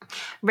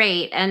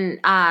 Right. And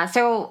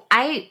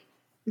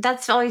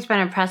that's always been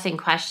a pressing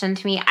question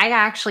to me. I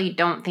actually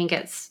don't think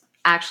it's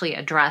actually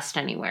addressed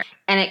anywhere,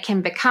 and it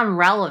can become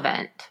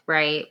relevant,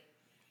 right?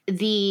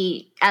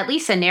 At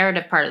least the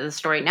narrative part of the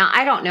story. Now,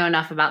 I don't know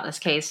enough about this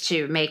case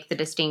to make the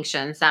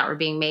distinctions that were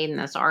being made in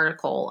this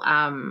article.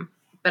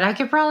 But I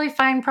could probably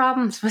find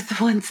problems with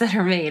the ones that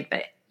are made,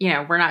 but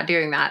we're not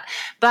doing that.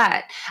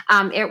 But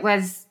I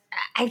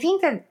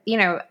think that,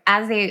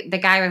 as the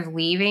guy was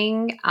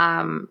leaving,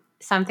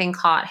 something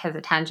caught his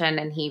attention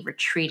and he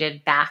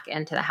retreated back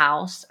into the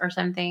house or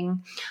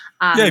something.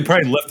 Yeah, he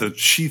probably left the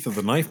sheath of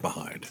the knife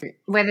behind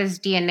with his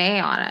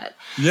DNA on it.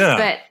 Yeah.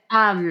 But,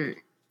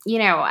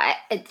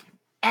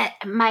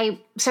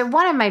 so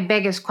one of my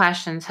biggest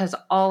questions has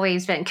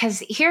always been,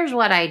 because here's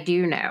what I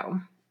do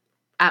know.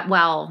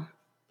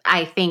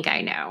 I think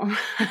I know.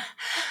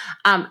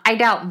 I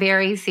doubt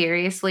very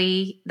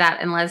seriously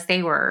that unless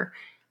they were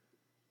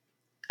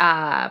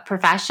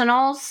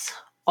professionals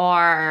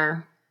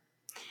or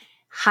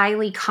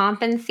highly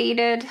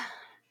compensated,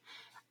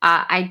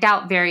 I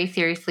doubt very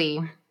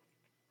seriously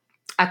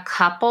a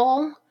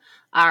couple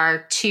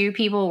or two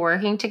people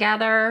working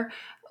together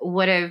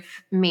would have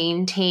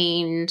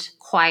maintained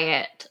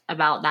quiet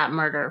about that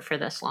murder for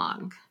this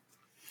long.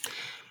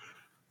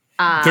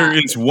 There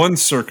is one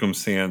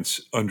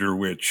circumstance under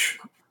which,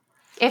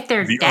 if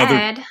they're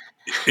dead,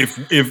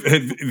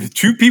 if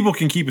two people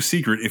can keep a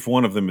secret, if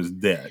one of them is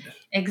dead.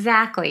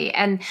 Exactly.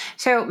 And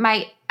so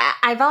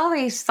I've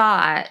always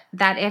thought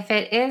that if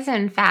it is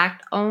in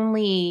fact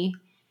only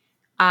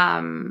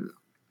the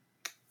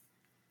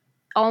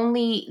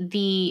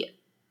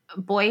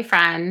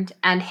boyfriend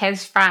and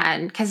his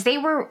friend, because they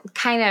were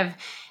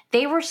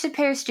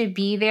supposed to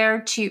be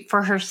there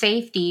for her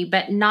safety,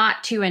 but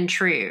not to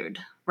intrude,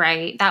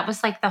 right? That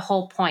was like the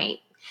whole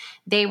point.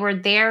 They were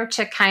there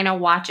to kind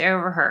of watch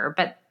over her.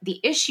 But the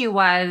issue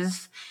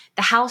was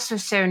the house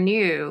was so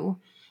new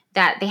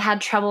that they had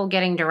trouble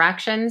getting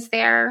directions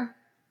there.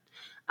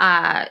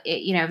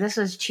 This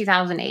was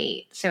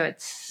 2008, so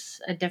it's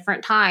a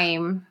different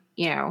time,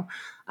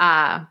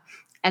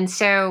 and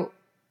so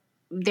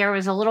there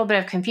was a little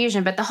bit of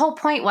confusion, but the whole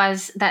point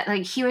was that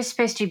he was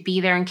supposed to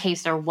be there in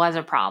case there was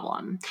a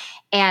problem.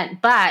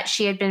 But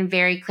she had been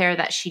very clear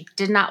that she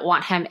did not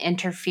want him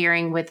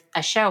interfering with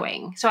a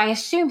showing. So I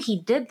assume he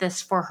did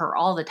this for her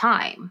all the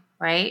time,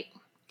 right?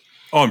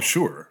 Oh, I'm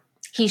sure.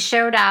 He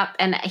showed up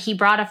and he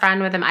brought a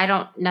friend with him. I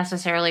don't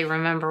necessarily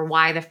remember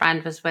why the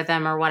friend was with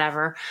him or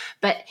whatever,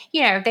 but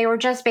they were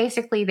just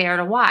basically there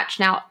to watch.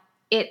 Now,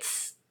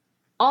 it's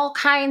all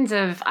kinds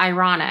of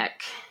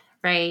ironic,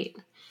 right?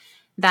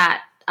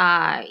 That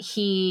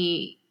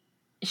he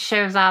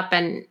shows up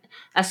and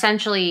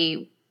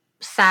essentially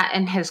sat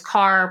in his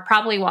car,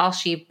 probably while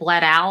she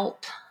bled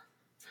out,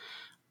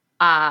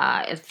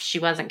 if she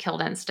wasn't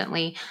killed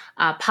instantly,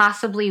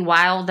 possibly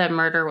while the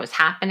murder was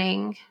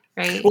happening,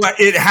 right? Well,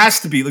 it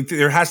has to be.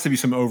 There has to be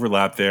some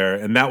overlap there.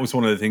 And that was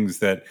one of the things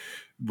that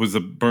was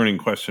a burning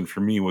question for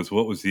me, was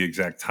what was the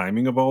exact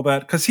timing of all that?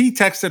 Because he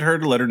texted her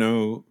to let her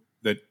know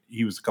that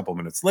he was a couple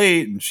minutes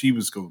late and she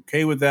was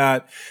okay with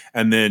that.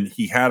 And then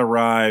he had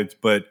arrived.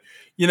 But,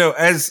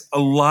 as a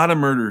lot of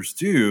murders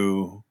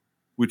do,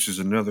 which is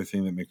another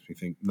thing that makes me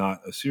think not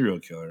a serial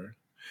killer,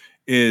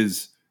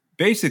 is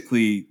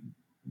basically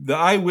the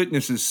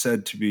eyewitnesses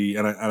said to be,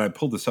 and I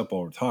pulled this up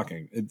while we're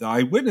talking, the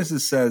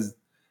eyewitnesses says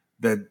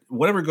that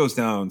whatever goes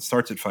down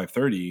starts at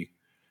 5:30,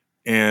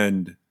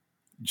 and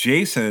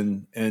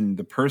Jason and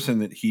the person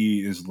that he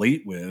is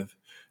late with,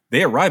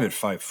 they arrive at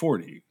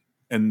 5:40.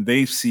 And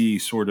they see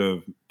sort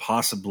of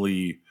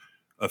possibly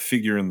a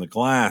figure in the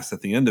glass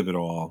at the end of it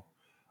all.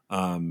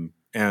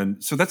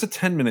 And so that's a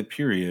 10-minute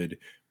period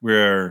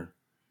where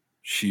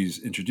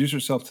she's introduced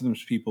herself to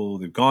those people.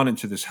 They've gone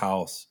into this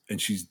house and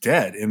she's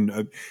dead.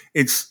 And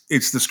it's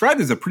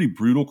described as a pretty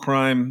brutal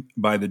crime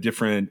by the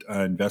different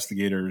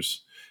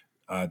investigators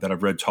that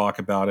I've read talk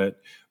about it.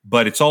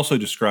 But it's also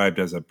described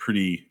as a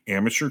pretty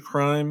amateur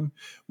crime,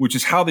 which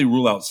is how they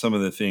rule out some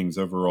of the things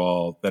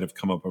overall that have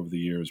come up over the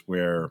years,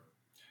 where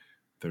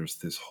there's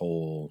this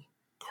whole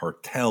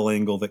cartel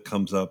angle that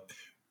comes up.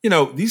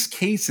 These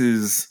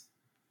cases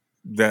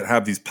that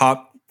have these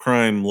pop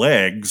crime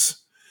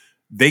legs,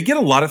 they get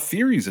a lot of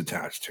theories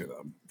attached to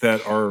them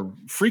that are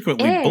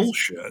frequently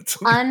bullshit.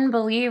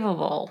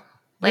 Unbelievable.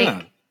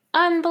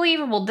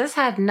 Unbelievable. This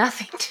had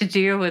nothing to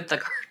do with the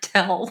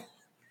cartel.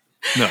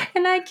 No.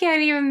 And I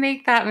can't even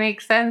make that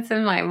make sense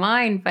in my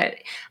mind, but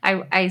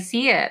I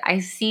see it. I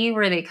see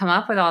where they come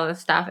up with all this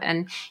stuff.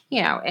 And,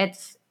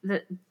 it's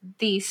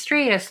the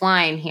straightest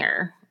line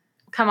here.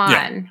 Come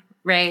Yeah. on.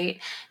 Right.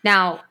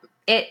 Now,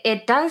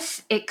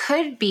 it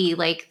could be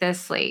like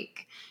this,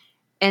 like,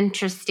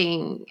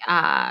 interesting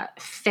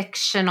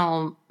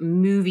fictional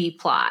movie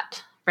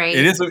plot, right?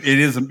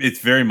 It's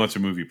very much a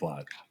movie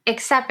plot.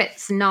 Except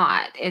it's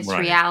not. It's Right.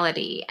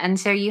 reality. And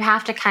so you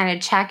have to kind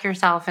of check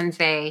yourself and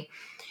say,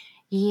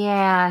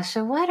 yeah,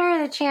 so what are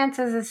the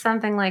chances of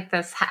something like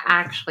this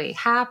actually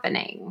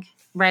happening?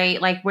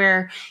 Right? Like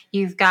where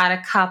you've got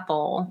a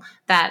couple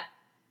that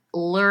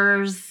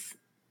lures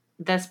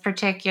this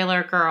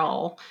particular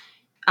girl,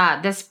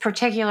 this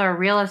particular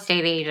real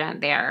estate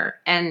agent there,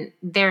 and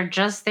they're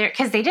just there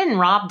because they didn't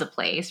rob the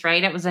place,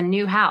 right? It was a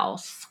new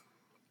house.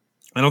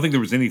 I don't think there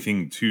was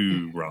anything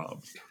to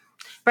rob.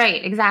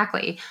 Right,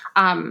 exactly.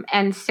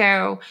 And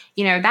so,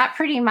 that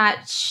pretty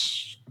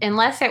much,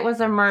 unless it was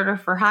a murder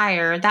for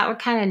hire, that would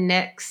kind of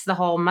nix the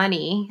whole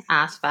money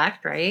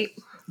aspect, right?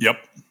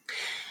 Yep.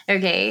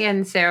 Okay,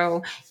 and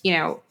so,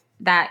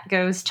 that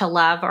goes to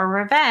love or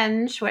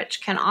revenge, which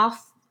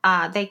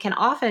they can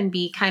often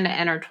be kind of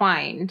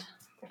intertwined.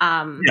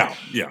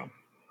 Yeah.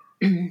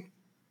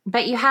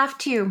 But you have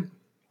to,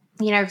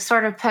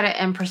 sort of put it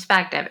in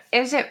perspective.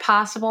 Is it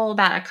possible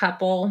that a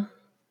couple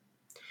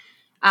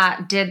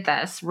did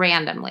this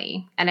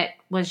randomly, and it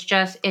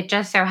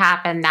just so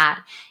happened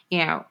that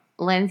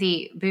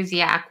Lindsay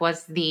Buziak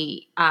was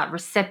the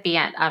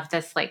recipient of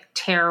this like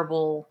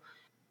terrible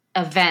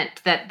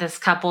event that this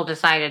couple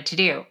decided to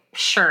do?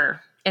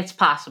 Sure, it's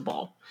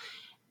possible.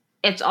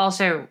 It's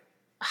also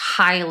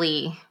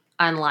highly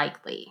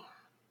unlikely.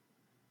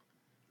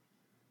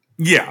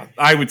 Yeah,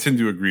 I would tend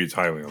to agree it's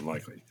highly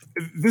unlikely.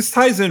 This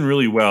ties in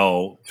really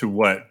well to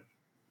what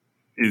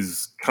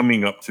is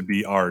coming up to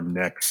be our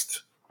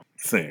next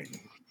thing.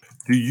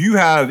 Do you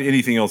have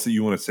anything else that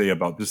you want to say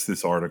about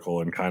this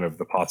article and kind of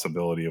the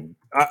possibility of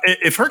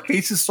if her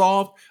case is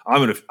solved?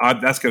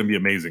 That's going to be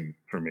amazing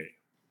for me.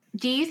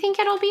 Do you think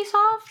it'll be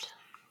solved?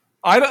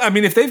 I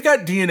mean, if they've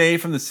got DNA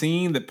from the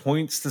scene that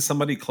points to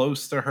somebody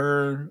close to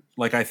her,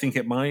 like I think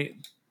it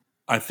might.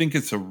 I think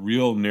it's a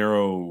real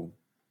narrow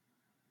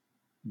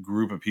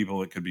group of people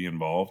that could be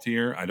involved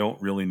here. I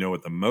don't really know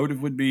what the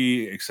motive would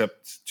be,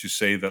 except to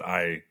say that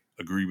I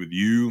agree with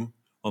you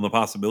on the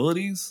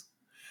possibilities.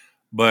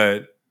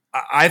 But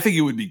I think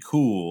it would be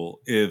cool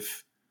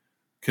if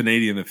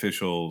Canadian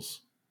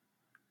officials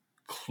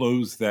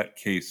closed that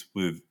case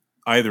with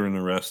either an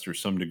arrest or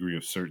some degree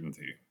of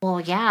certainty. Well,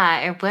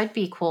 yeah, it would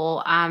be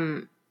cool. I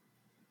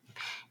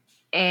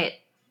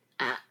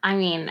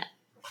mean,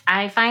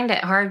 I find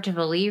it hard to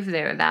believe,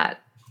 though, that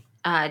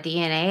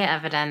DNA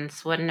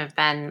evidence wouldn't have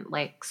been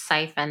like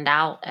siphoned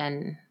out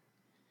and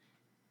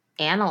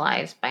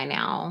analyzed by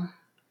now.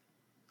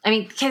 I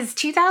mean, because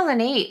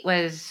 2008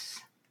 was.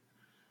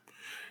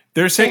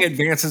 They're saying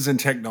advances in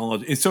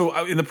technology.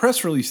 So in the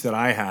press release that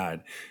I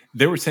had,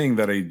 they were saying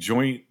that a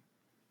joint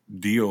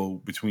deal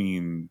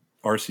between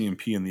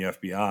RCMP and the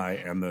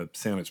FBI and the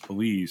Saanich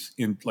police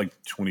in like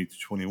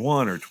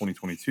 2021 or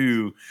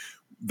 2022,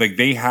 like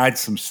they had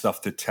some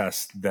stuff to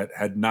test that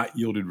had not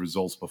yielded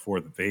results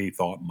before that they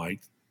thought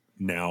might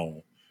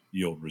now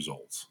yield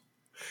results.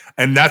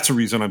 And that's the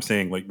reason I'm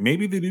saying, like,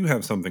 maybe they do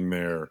have something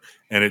there.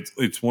 And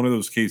it's one of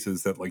those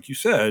cases that, like you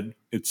said,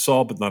 it's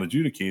solved but not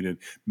adjudicated.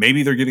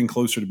 Maybe they're getting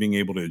closer to being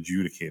able to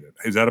adjudicate it.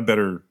 Is that a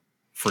better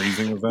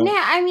phrasing of that?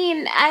 Yeah, I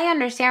mean, I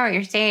understand what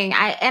you're saying.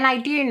 I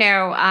do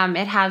know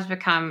it has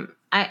become,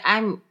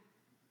 I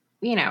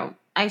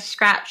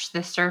scratched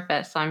the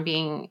surface on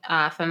being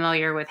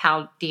familiar with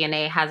how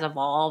DNA has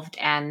evolved.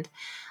 And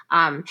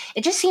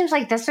it just seems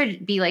like this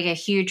would be like a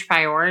huge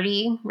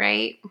priority,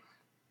 right?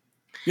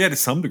 Yeah, to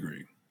some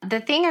degree. The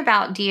thing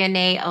about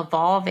DNA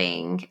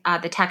evolving,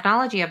 the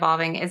technology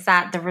evolving, is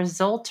that the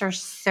results are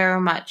so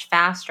much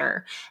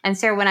faster. And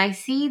so when I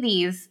see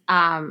these,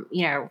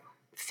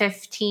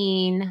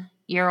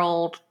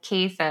 15-year-old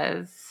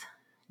cases,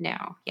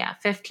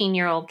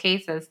 15-year-old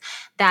cases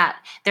that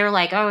they're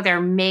like, oh,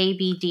 there may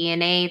be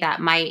DNA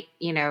that might,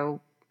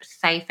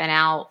 siphon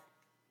out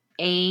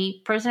a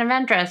person of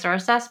interest or a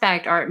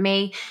suspect, or it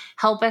may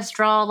help us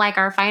draw like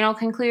our final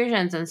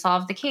conclusions and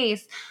solve the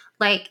case.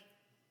 Like,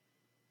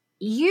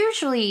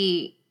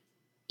 usually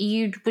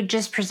you would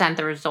just present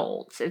the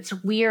results. It's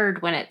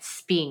weird when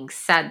it's being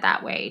said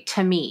that way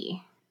to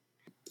me.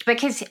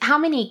 Because how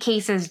many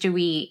cases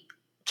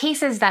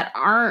that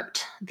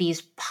aren't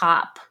these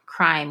pop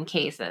crime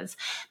cases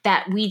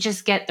that we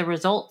just get the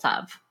results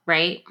of,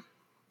 right?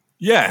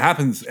 Yeah, it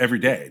happens every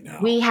day now.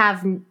 We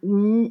have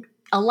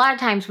a lot of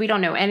times we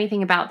don't know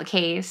anything about the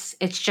case.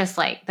 It's just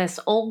like this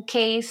old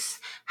case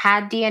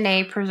had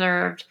DNA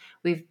preserved.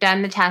 We've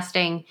done the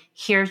testing.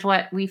 Here's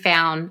what we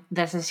found.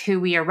 This is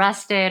who we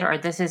arrested, or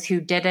this is who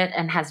did it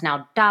and has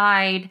now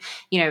died,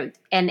 and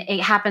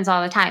it happens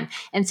all the time.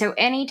 And so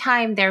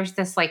anytime there's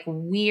this like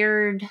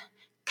weird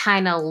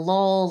kind of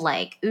lull,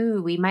 like,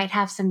 ooh, we might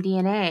have some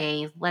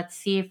DNA. Let's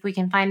see if we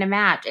can find a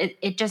match.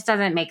 It just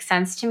doesn't make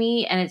sense to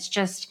me. And it's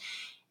just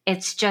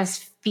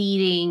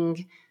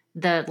feeding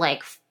the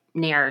like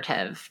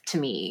narrative to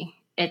me.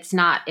 It's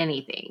not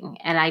anything.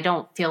 And I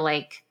don't feel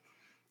like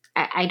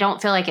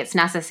it's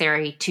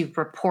necessary to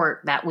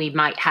report that we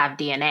might have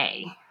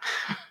DNA.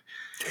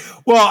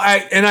 Well,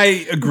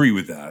 I agree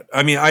with that.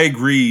 I mean, I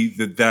agree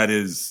that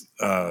is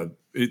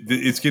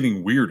it's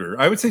getting weirder.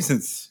 I would say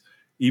since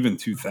even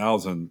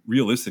 2000,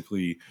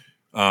 realistically,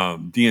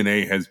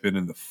 DNA has been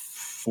in the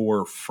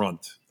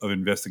forefront of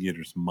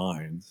investigators'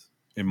 minds,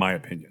 in my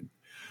opinion.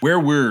 Where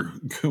we're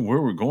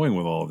going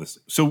with all of this.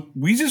 So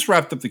we just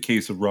wrapped up the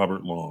case of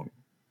Robert Long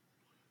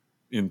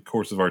in the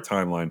course of our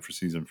timeline for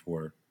season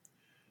 4,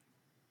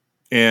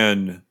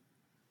 and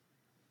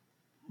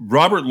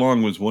Robert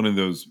Long was one of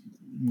those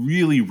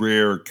really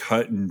rare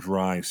cut and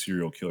dry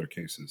serial killer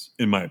cases,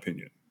 in my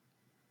opinion.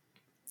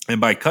 And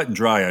by cut and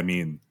dry, I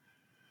mean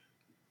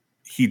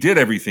he did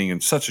everything in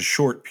such a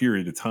short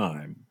period of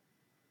time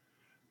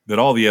that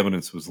all the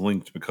evidence was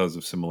linked because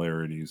of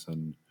similarities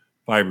and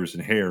fibers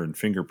and hair and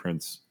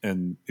fingerprints.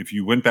 And if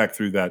you went back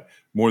through that,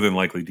 more than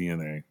likely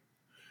DNA.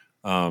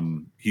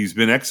 He's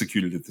been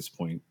executed at this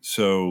point.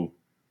 So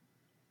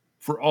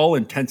for all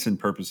intents and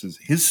purposes,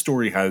 his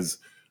story has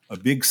a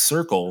big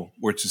circle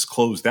which is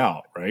closed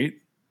out, right?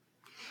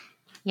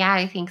 Yeah,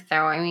 I think so.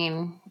 I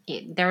mean,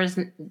 there's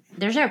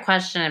no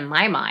question in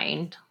my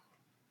mind.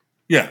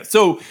 Yeah.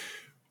 So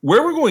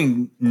where we're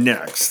going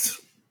next,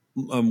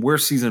 where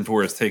season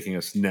 4 is taking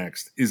us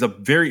next, is a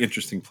very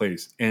interesting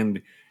place.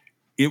 And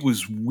it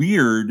was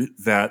weird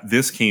that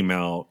this came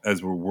out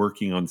as we're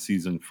working on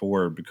season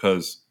 4,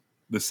 because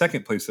the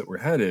second place that we're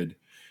headed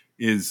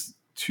is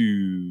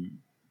to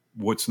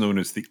what's known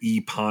as the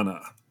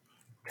EPANA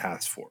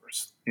task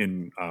force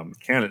in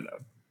Canada.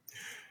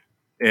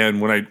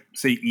 And when I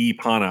say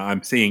EPANA,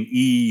 I'm saying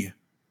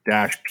E-PANA.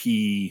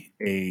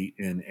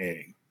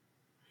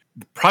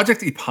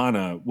 Project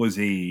EPANA was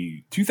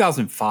a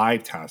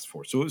 2005 task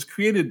force, so it was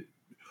created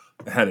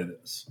ahead of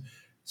this.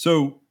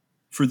 So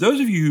for those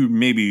of you who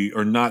maybe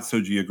are not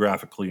so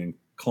geographically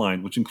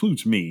inclined, which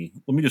includes me,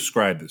 let me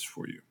describe this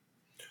for you.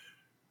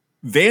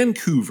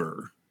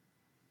 Vancouver,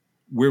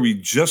 where we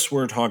just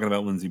were talking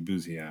about Lindsay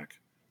Buziak,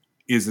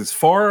 is as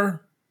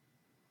far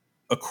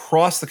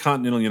across the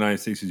continental United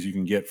States as you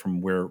can get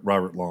from where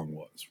Robert Long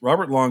was.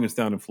 Robert Long is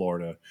down in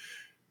Florida.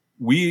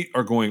 We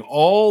are going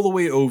all the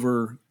way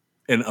over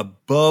and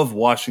above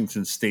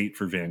Washington State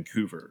for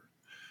Vancouver.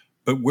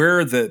 But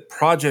where the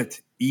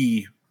Project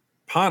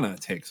EPANA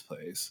takes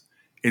place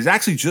is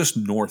actually just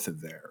north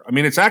of there. I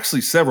mean, it's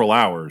actually several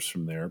hours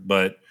from there,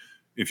 but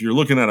if you're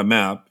looking at a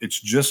map, it's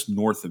just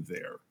north of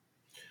there.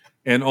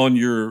 And on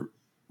your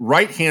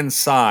right-hand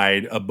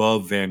side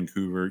above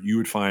Vancouver, you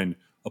would find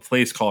a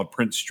place called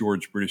Prince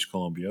George, British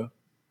Columbia.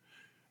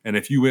 And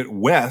if you went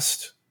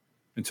west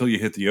until you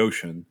hit the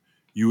ocean,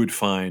 you would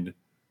find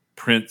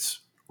Prince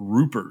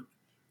Rupert,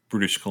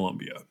 British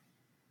Columbia.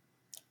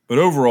 But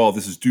overall,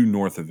 this is due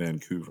north of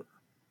Vancouver.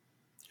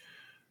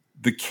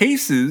 The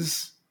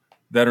cases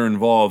that are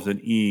involved in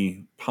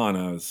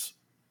EPANA's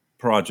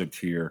project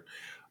here,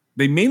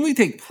 they mainly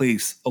take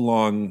place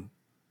along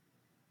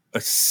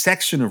a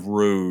section of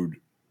road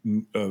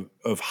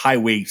of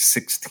Highway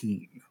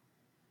 16.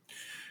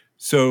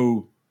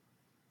 So,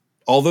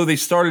 although they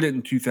started it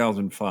in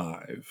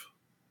 2005,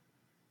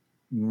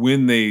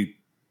 when they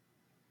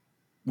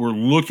were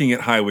looking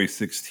at Highway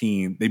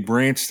 16, they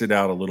branched it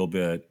out a little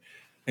bit,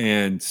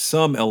 and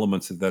some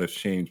elements of that have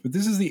changed. But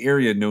this is the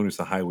area known as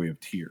the Highway of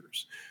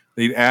Tears.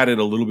 They've added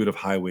a little bit of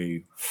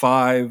Highway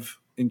 5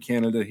 in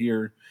Canada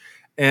here.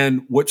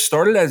 And what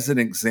started as an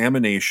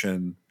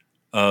examination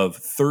of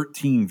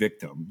 13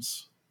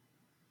 victims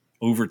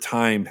over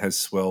time has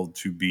swelled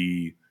to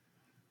be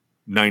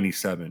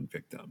 97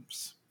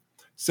 victims.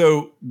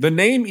 So the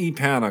name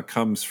EPANA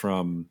comes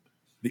from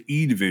the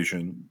E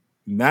Division,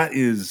 and that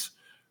is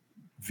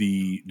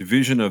the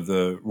division of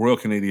the Royal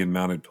Canadian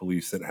Mounted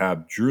Police that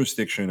have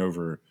jurisdiction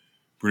over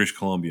British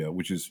Columbia,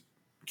 which is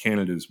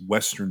Canada's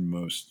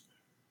westernmost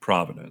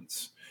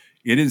province.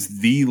 It is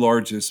the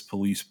largest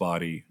police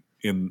body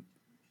in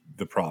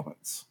the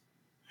province.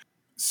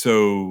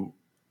 So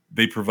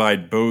they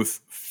provide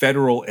both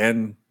federal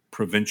and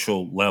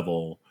provincial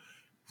level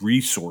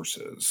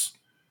resources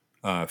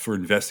for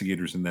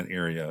investigators in that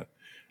area.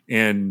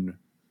 And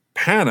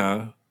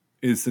Pana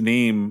is the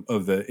name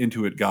of the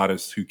Inuit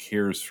goddess who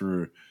cares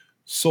for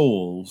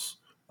souls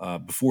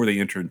before they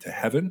enter into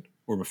heaven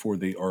or before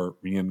they are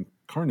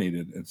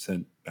reincarnated and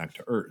sent back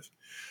to Earth.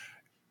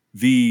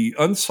 The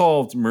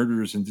unsolved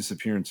murders and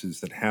disappearances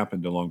that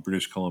happened along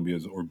British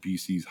Columbia's or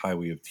BC's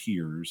Highway of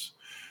Tears,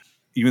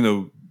 even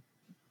though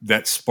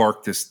that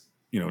sparked this,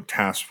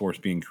 task force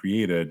being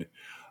created,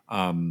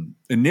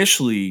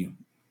 initially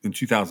in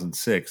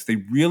 2006, they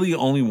really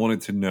only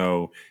wanted to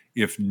know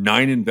if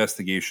 9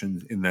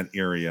 investigations in that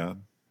area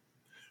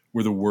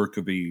were the work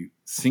of a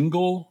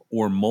single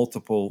or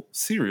multiple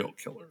serial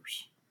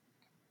killers.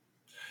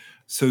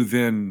 So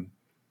then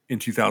in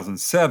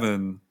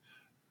 2007,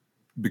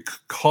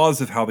 because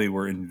of how they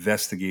were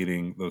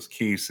investigating those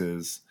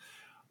cases,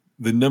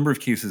 the number of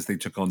cases they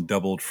took on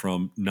doubled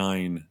from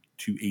 9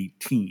 to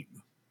 18.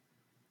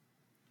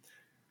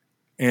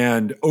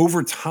 And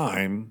over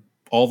time,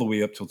 all the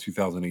way up till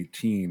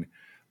 2018,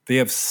 they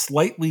have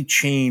slightly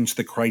changed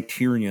the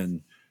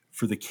criterion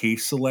for the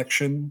case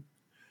selection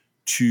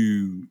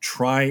to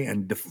try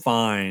and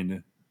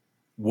define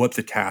what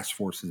the task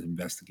force is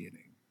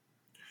investigating.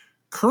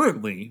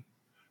 Currently,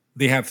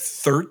 they have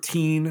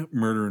 13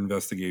 murder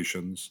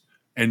investigations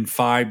and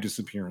 5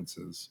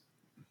 disappearances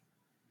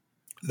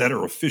that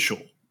are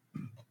official.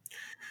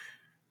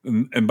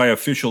 And by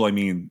official, I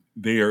mean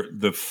they are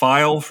the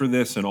file for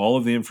this, and all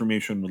of the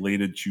information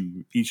related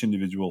to each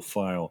individual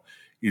file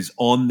is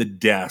on the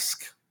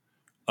desk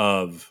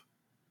of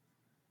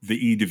the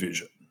E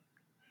Division.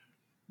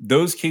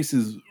 Those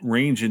cases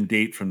range in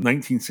date from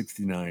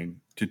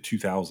 1969 to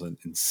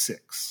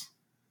 2006.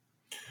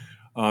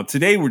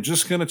 Today, we're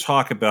just going to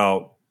talk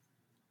about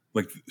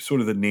like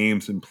sort of the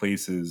names and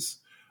places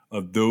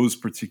of those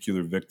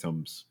particular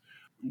victims.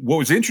 What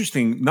was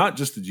interesting, not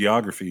just the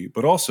geography,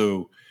 but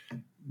also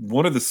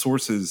one of the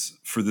sources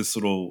for this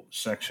little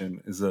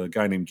section is a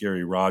guy named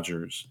Gary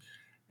Rogers.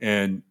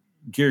 And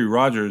Gary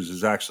Rogers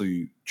has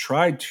actually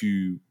tried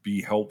to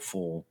be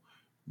helpful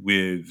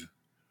with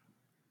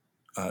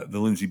the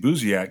Lindsay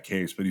Buziak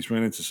case, but he's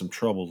run into some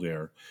trouble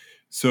there.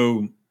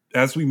 So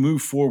as we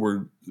move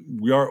forward,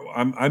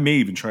 I may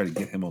even try to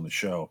get him on the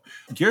show.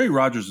 Gary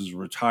Rogers is a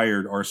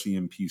retired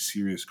RCMP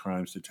serious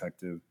crimes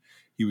detective.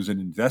 He was an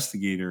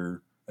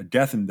investigator, a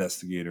death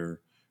investigator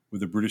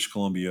with the British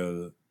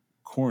Columbia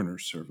Coroner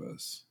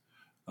Service,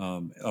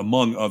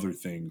 among other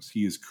things.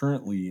 He is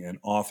currently an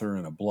author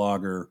and a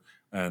blogger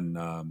and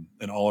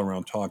an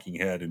all-around talking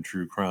head in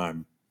true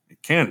crime in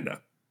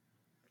Canada.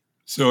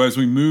 So as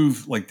we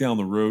move like down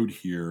the road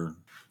here,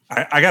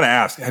 I got to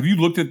ask, have you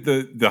looked at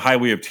the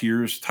Highway of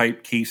Tears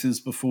type cases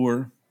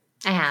before?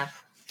 I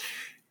have.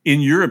 In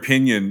your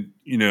opinion,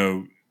 you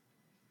know,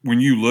 when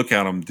you look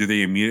at them, do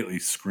they immediately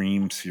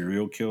scream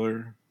serial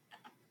killer?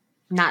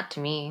 Not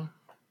to me.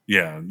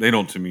 Yeah, they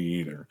don't to me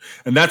either.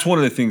 And that's one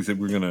of the things that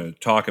we're going to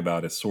talk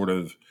about is sort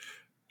of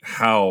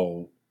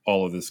how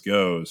all of this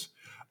goes.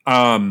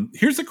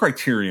 Here's the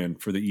criterion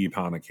for the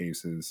IPANA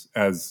cases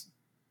as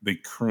they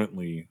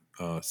currently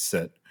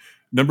sit.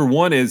 Number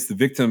 1 is the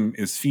victim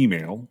is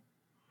female.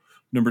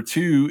 Number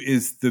 2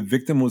 is the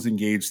victim was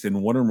engaged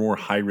in one or more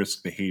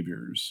high-risk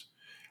behaviors.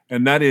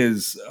 And that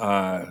is,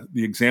 the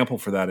example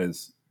for that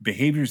is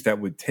behaviors that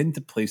would tend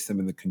to place them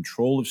in the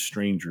control of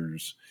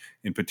strangers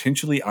in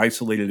potentially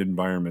isolated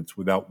environments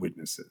without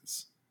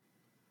witnesses.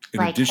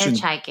 Like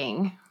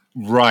hitchhiking.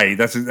 Right.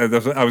 That's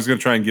I was going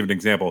to try and give an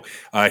example.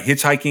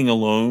 Hitchhiking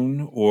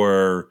alone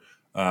or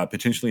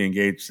potentially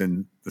engaged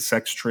in the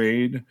sex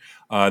trade.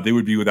 They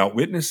would be without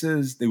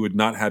witnesses. They would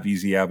not have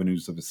easy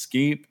avenues of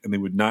escape, and they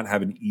would not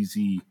have an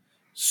easy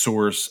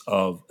source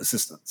of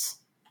assistance.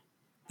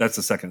 That's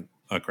the second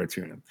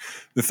criterion.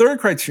 The third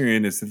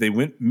criterion is that they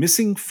went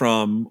missing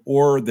from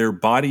or their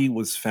body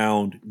was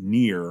found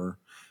near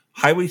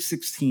Highway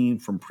 16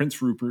 from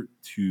Prince Rupert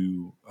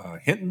to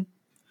Hinton,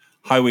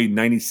 Highway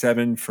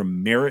 97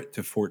 from Merritt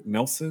to Fort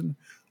Nelson,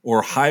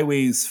 or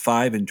Highways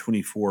 5 and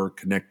 24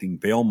 connecting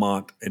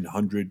Valemont and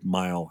 100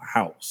 Mile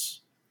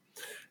House.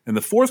 And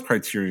the fourth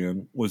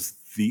criterion was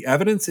the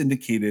evidence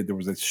indicated there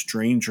was a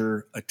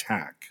stranger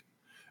attack,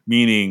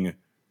 meaning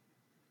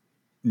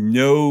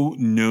no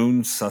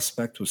known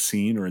suspect was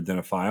seen or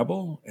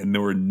identifiable, and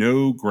there were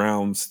no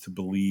grounds to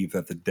believe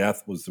that the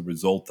death was the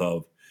result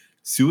of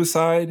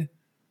suicide,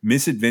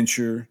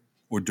 misadventure,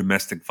 or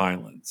domestic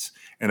violence.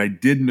 And I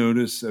did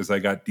notice as I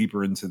got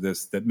deeper into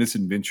this that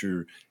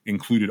misadventure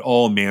included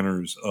all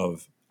manners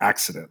of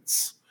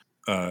accidents,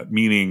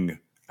 meaning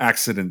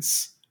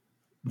accidents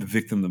the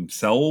victim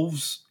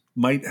themselves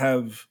might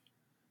have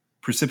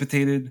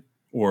precipitated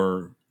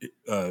or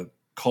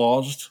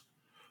caused,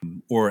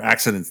 or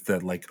accidents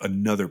that like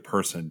another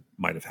person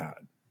might have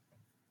had.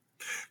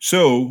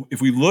 So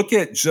if we look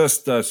at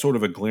just sort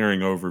of a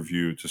glaring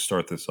overview to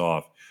start this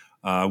off,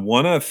 I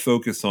want to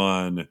focus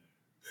on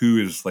who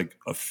is like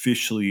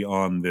officially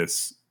on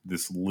this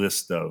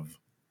list of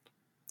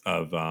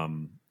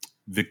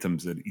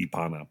victims at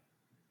IPANA.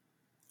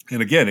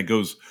 And again, it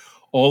goes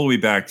all the way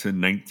back to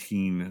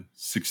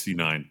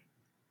 1969.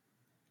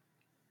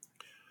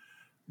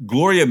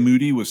 Gloria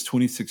Moody was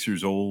 26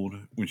 years old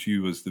when she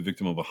was the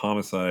victim of a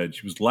homicide.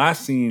 She was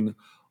last seen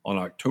on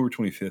October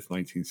 25th,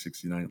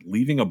 1969,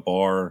 leaving a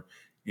bar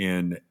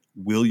in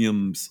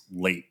Williams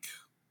Lake.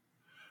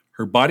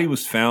 Her body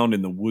was found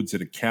in the woods at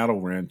a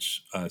cattle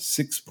ranch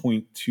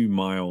 6.2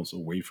 miles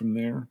away from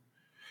there.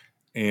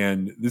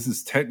 And this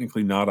is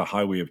technically not a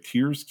Highway of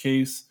Tears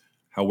case.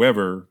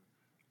 However,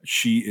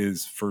 she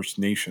is First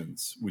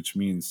Nations, which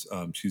means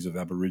she's of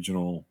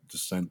Aboriginal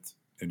descent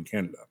in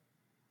Canada.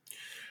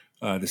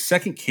 The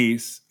second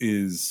case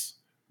is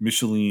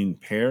Micheline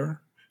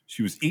Pare.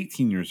 She was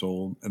 18 years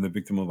old and the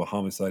victim of a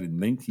homicide in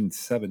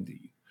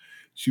 1970.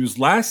 She was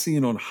last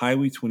seen on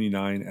Highway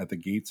 29 at the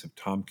gates of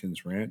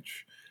Tompkins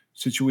Ranch,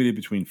 situated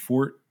between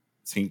Fort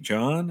St.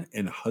 John,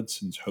 and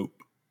Hudson's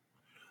Hope.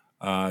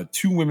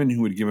 Two women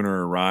who had given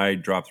her a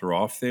ride dropped her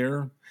off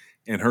there,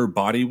 and her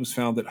body was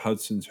found at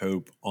Hudson's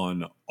Hope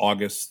on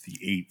August the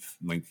 8th,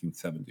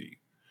 1970.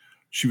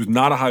 She was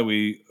not a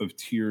Highway of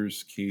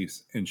Tears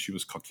case, and she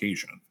was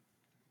Caucasian.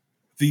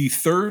 The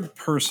third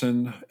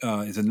person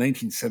is a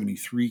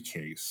 1973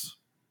 case.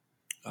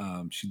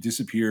 She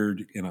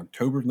disappeared in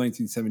October of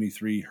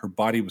 1973. Her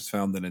body was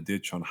found in a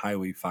ditch on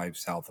Highway 5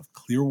 south of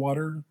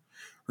Clearwater.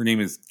 Her name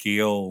is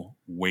Gail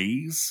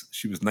Ways.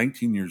 She was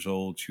 19 years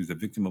old. She was a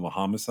victim of a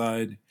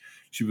homicide.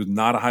 She was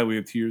not a Highway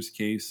of Tears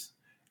case,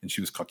 and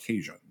she was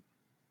Caucasian.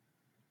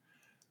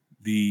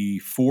 The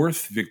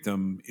fourth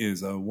victim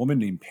is a woman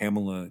named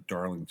Pamela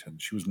Darlington.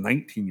 She was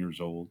 19 years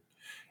old,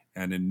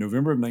 and in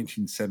November of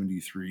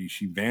 1973,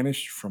 she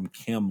vanished from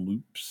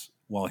Kamloops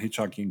while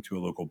hitchhiking to a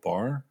local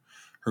bar.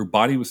 Her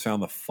body was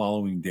found the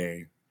following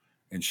day,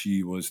 and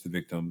she was the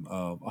victim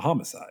of a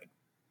homicide.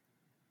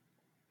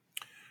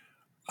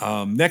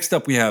 Next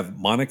up, we have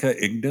Monica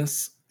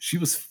Ignas. She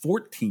was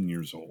 14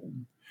 years old.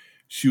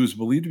 She was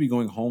believed to be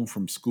going home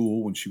from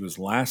school when she was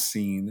last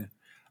seen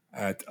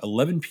at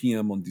 11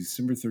 p.m. on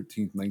December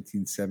 13th,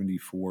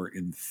 1974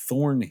 in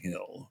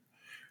Thornhill.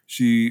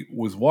 She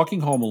was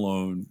walking home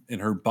alone, and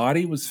her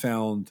body was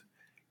found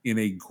in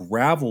a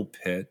gravel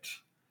pit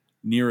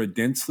near a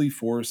densely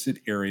forested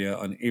area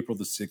on April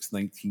the 6th,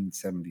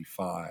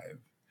 1975.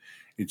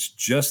 It's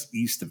just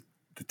east of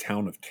the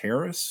town of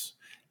Terrace,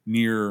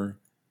 near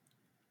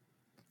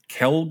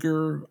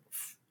Kelger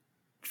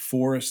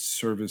Forest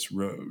Service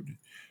Road.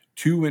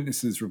 Two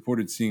witnesses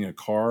reported seeing a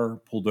car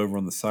pulled over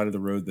on the side of the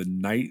road the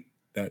night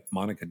that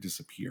Monica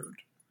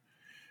disappeared.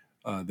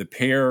 The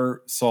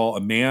pair saw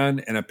a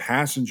man and a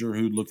passenger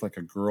who looked like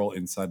a girl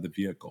inside the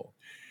vehicle.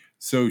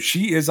 So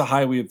she is a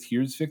Highway of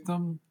Tears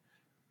victim.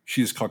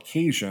 She is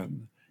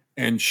Caucasian,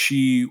 and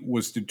she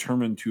was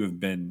determined to have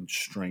been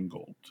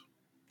strangled.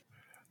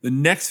 The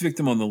next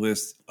victim on the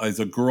list is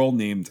a girl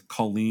named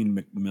Colleen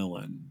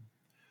McMillan.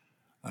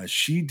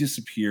 She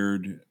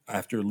disappeared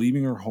after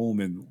leaving her home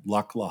in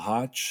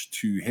Laclahach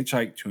to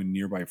hitchhike to a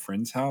nearby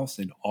friend's house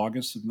in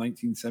August of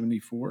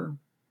 1974.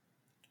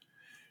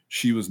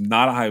 She was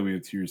not a Highway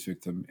of Tears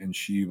victim, and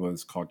she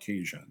was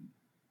Caucasian.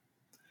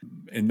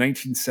 In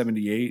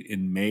 1978,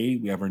 in May,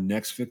 we have our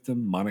next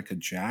victim, Monica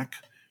Jack.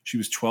 She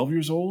was 12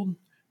 years old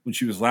when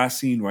she was last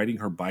seen riding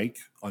her bike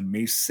on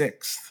May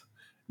 6th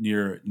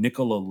near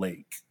Nicola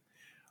Lake.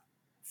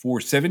 For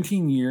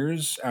 17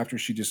 years after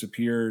she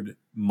disappeared,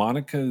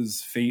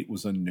 Monica's fate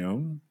was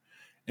unknown.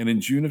 And in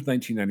June of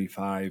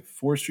 1995,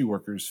 forestry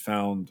workers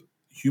found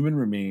human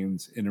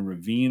remains in a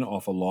ravine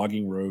off a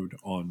logging road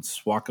on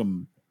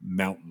Swackham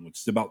Mountain, which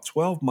is about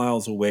 12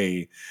 miles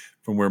away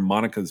from where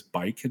Monica's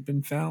bike had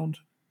been found.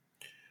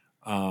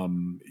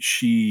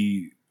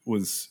 She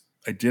was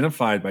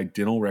identified by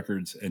dental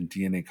records and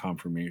DNA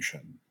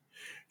confirmation.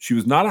 She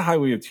was not a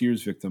Highway of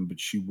Tears victim,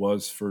 but she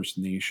was First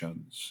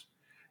Nations.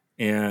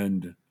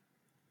 And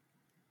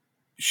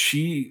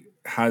she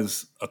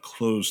has a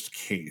closed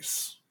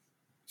case.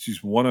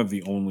 She's one of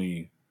the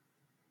only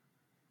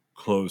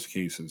closed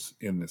cases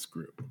in this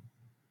group.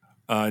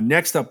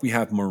 Next up, we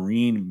have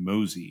Maureen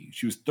Mosey.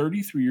 She was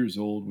 33 years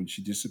old when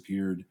she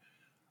disappeared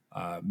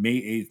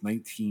May 8th,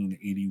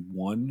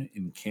 1981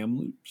 in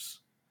Kamloops.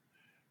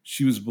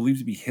 She was believed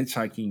to be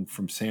hitchhiking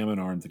from Salmon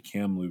Arm to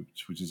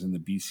Kamloops, which is in the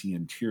BC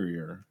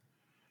interior.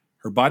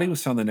 Her body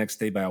was found the next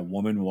day by a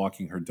woman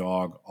walking her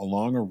dog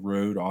along a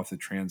road off the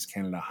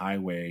Trans-Canada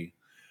Highway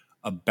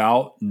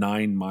about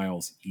 9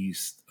 miles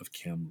east of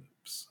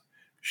Kamloops.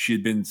 She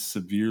had been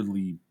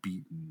severely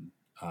beaten.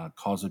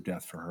 Cause of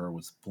death for her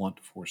was blunt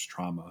force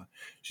trauma.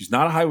 She's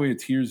not a Highway of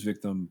Tears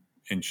victim,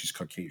 and she's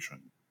Caucasian.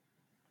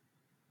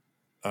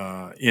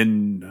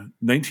 In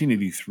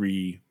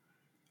 1983,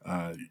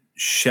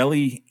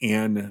 Shelley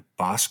Ann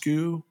Boscu,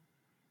 who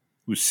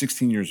was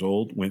 16 years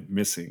old, went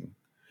missing.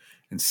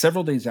 And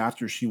several days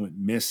after she went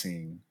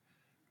missing,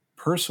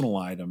 personal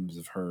items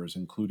of hers,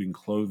 including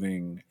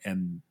clothing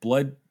and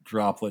blood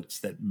droplets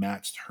that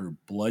matched her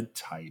blood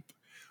type,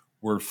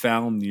 were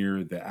found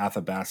near the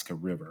Athabasca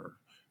River.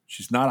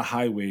 She's not a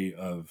Highway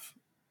of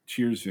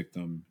Tears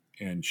victim,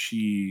 and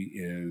she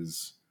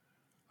is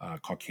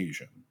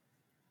Caucasian.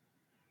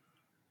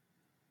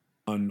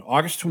 On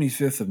August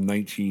 25th of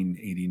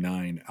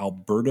 1989,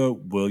 Alberta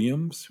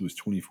Williams, who was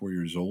 24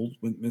 years old,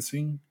 went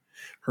missing.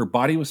 Her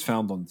body was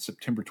found on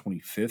September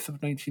 25th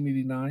of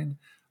 1989,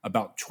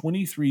 about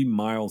 23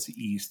 miles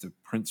east of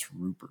Prince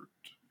Rupert.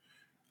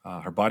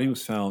 Her body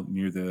was found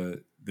near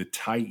the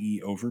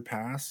Tyee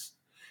overpass,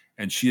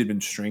 and she had been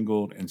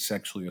strangled and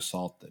sexually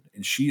assaulted.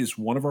 And she is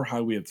one of our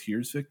Highway of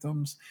Tears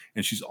victims,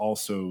 and she's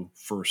also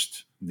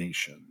First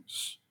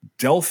Nations.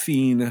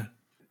 Delphine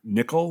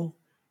Nickel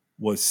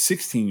was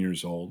 16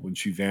 years old when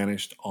she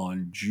vanished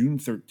on June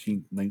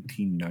 13th,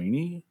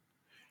 1990.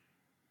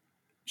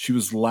 She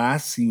was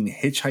last seen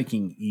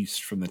hitchhiking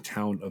east from the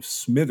town of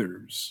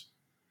Smithers.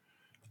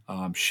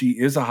 She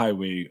is a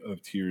Highway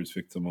of Tears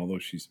victim, although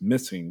she's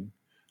missing,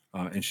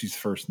 and she's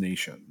First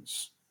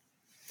Nations.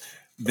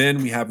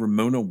 Then we have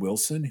Ramona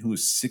Wilson, who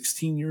is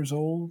 16 years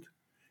old.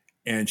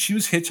 And she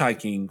was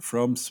hitchhiking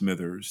from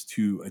Smithers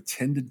to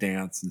attend a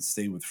dance and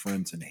stay with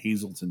friends in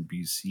Hazleton,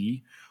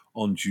 BC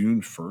on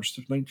June 1st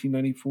of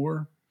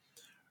 1994.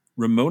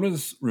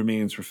 Ramona's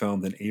remains were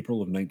found in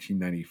April of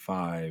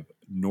 1995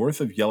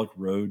 north of Yellock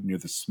Road near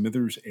the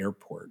Smithers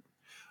Airport.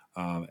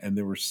 And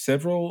there were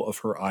several of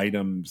her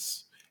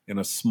items in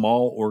a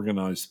small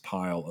organized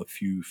pile a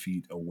few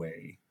feet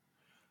away.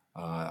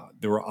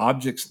 There were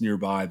objects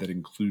nearby that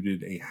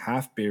included a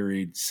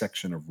half-buried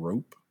section of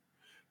rope,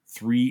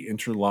 3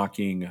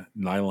 interlocking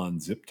nylon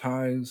zip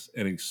ties,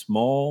 and a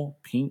small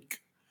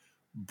pink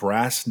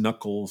brass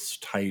knuckles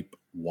type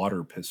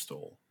water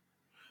pistol.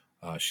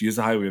 She is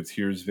a Highway of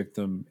Tears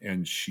victim,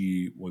 and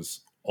she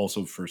was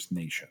also First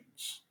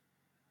Nations.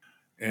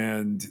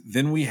 And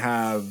then we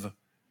have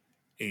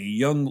a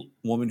young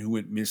woman who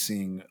went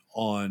missing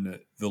on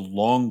the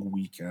long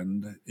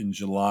weekend in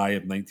July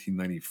of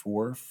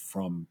 1994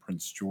 from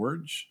Prince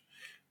George.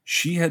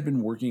 She had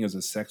been working as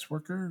a sex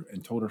worker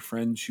and told her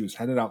friend she was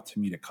headed out to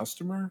meet a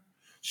customer.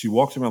 She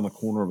walked around the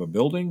corner of a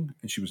building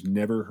and she was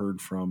never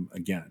heard from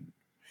again.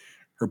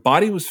 Her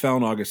body was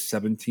found August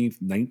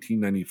 17th,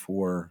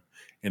 1994,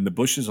 in the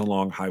bushes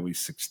along Highway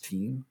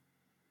 16.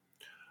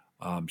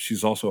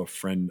 She's also a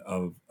friend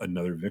of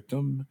another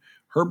victim.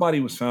 Her body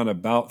was found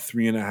about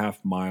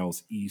 3.5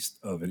 miles east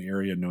of an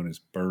area known as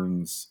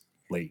Burns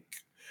Lake.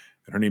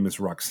 And her name is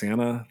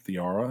Roxana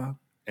Thiara,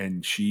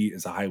 and she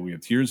is a Highway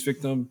of Tears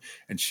victim,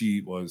 and she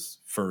was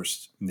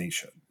First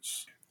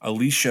Nations.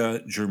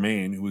 Alicia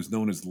Germain, who was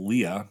known as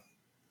Leah,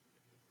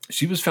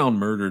 she was found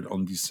murdered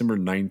on December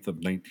 9th of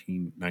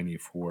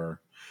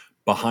 1994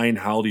 behind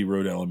Haldey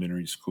Road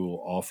Elementary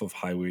School off of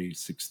Highway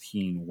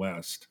 16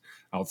 West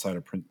outside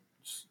of Prince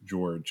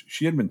George.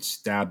 She had been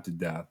stabbed to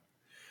death.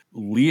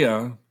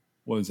 Leah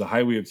was a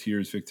Highway of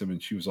Tears victim,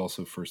 and she was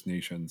also First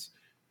Nations.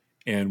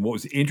 And what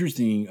was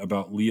interesting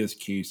about Leah's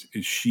case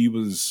is she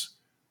was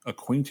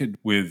acquainted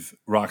with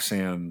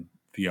Roxanne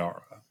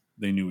Thiara.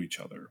 They knew each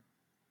other.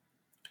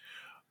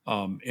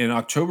 In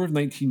October of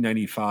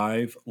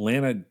 1995,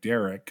 Lana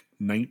Derrick,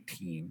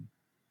 19,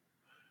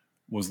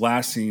 was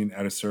last seen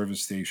at a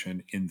service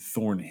station in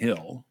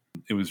Thornhill.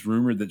 It was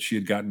rumored that she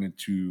had gotten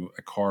into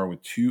a car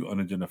with 2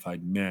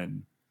 unidentified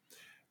men.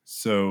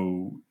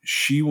 So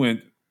she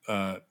went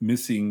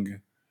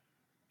missing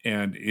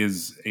and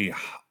is a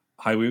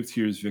Highway of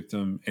Tears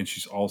victim, and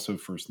she's also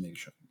First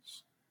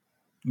Nations.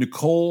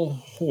 Nicole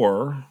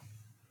Hoare,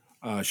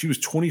 she was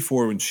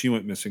 24 when she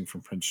went missing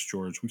from Prince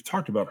George. We've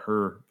talked about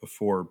her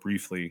before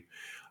briefly.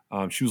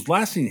 She was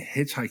last seen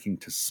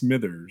hitchhiking to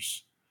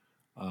Smithers.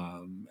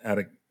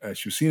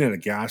 She was seen at a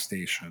gas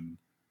station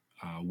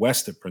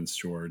west of Prince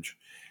George,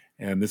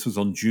 and this was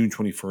on June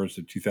 21st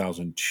of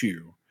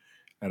 2002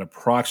 at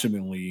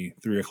approximately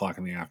 3 o'clock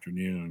in the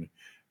afternoon.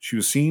 She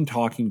was seen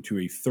talking to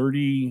a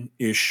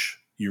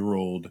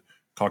 30-ish-year-old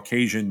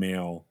Caucasian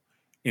male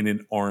in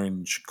an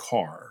orange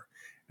car,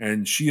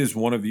 and she is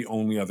one of the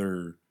only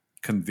other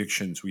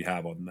convictions we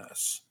have on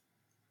this.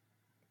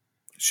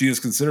 She is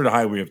considered a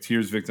Highway of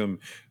Tears victim,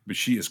 but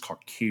she is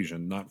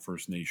Caucasian, not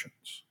First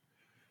Nations.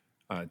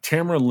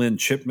 Tamara Lynn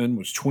Chipman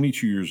was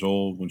 22 years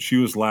old when she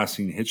was last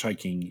seen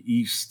hitchhiking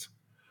east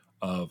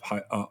of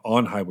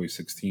on Highway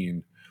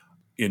 16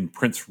 in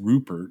Prince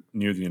Rupert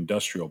near the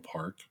industrial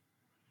park.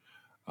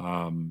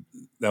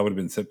 That would have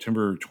been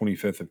September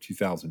 25th of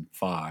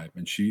 2005.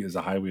 And she is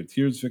a Highway of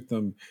Tears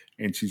victim,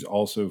 and she's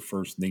also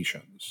First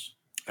Nations.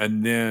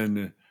 And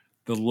then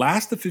the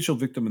last official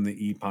victim in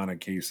the EPANA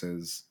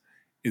cases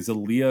is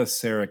Aaliyah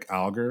Sarek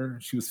Alger.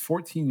 She was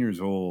 14 years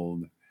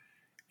old,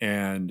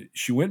 and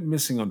she went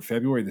missing on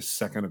February the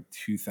 2nd of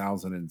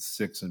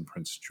 2006 in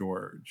Prince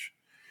George.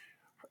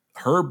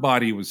 Her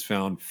body was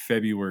found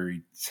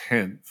February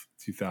 10th,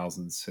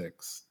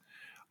 2006.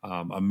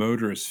 A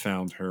motorist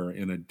found her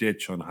in a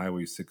ditch on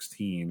Highway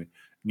 16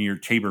 near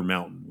Tabor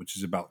Mountain, which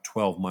is about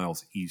 12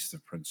 miles east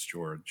of Prince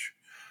George.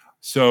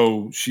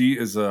 So she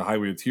is a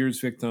Highway of Tears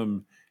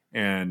victim,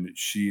 and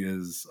she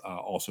is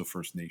also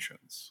First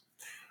Nations.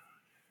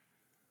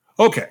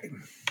 Okay,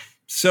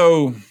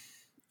 so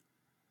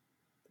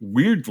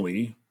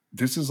weirdly,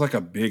 this is like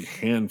a big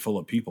handful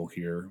of people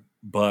here,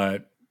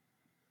 but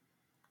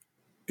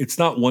it's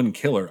not one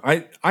killer.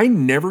 I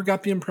never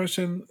got the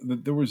impression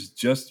that there was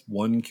just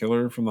one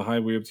killer from the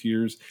Highway of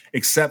Tears,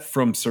 except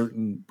from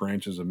certain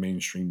branches of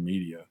mainstream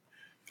media.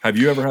 Have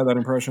you ever had that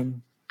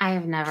impression? I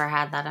have never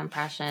had that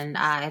impression.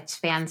 It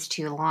spans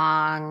too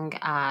long.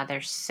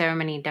 There's so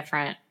many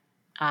different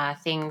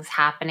things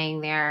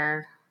happening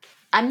there.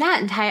 I'm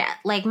not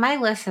like my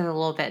list is a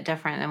little bit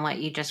different than what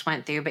you just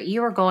went through, but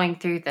you were going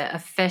through the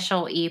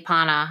official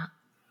EPANA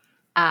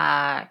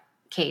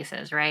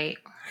cases, right?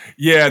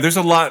 Yeah, there's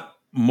a lot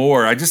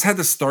more. I just had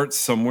to start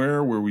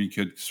somewhere where we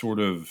could sort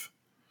of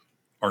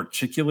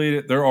articulate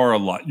it. There are a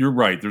lot. You're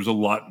right. There's a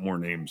lot more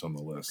names on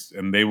the list,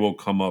 and they will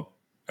come up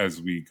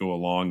as we go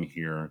along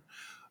here.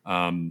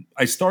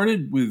 I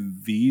started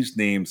with these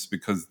names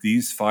because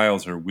these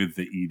files are with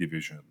the E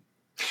Division.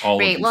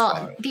 Right.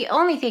 Well, the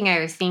only thing I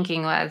was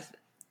thinking was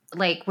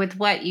like with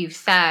what you've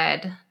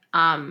said,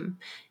 I'm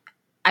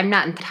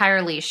not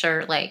entirely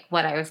sure like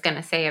what I was going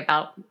to say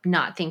about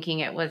not thinking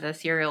it was a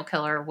serial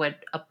killer would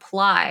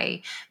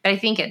apply, but I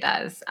think it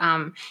does.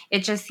 It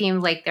just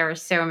seems like there are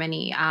so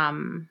many.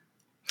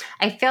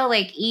 I feel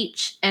like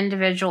each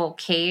individual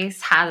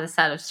case has a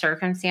set of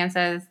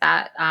circumstances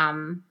that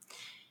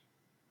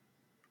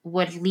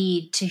would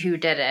lead to who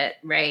did it,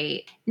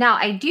 right? Now,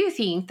 I do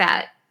think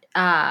that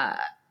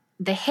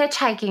the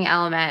hitchhiking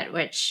element,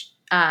 which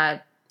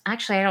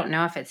actually I don't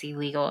know if it's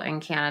illegal in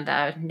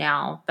Canada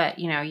now, but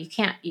you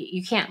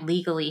can't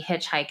legally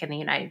hitchhike in the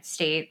United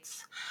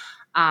States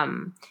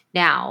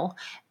now.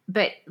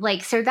 But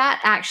like, so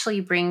that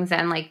actually brings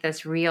in like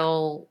this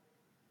real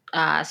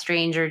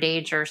stranger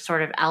danger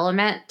sort of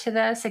element to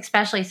this,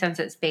 especially since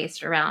it's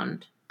based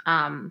around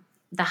the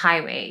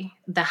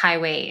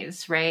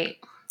highways, right?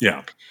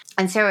 Yeah.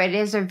 And so it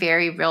is a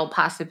very real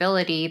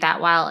possibility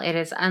that while it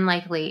is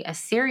unlikely a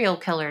serial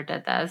killer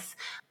did this,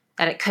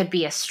 that it could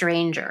be a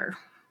stranger,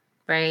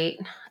 right?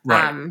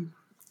 Right.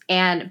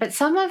 But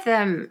some of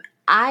them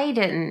I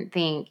didn't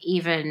think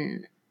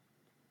even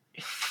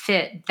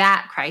fit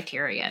that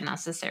criteria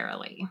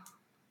necessarily.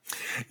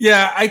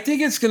 Yeah, I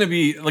think it's going to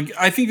be like,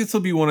 I think this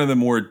will be one of the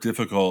more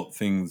difficult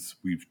things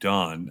we've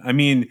done. I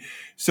mean,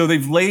 so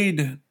they've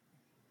laid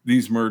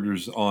these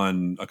murders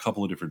on a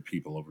couple of different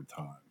people over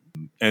time.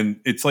 And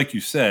it's like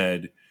you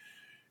said,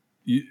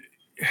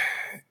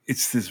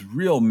 it's this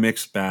real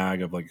mixed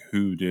bag of like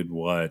who did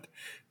what.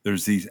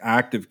 There's these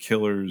active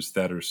killers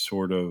that are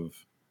sort of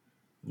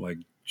like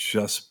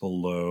just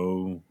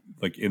below,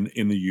 like in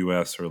the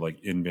US or like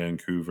in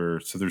Vancouver.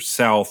 So they're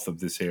south of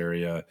this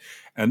area.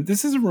 And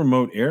this is a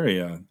remote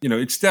area.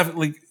 It's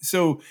definitely,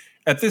 so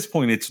at this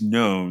point it's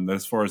known that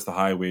as far as the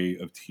Highway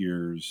of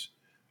Tears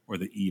or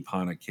the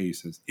Eponic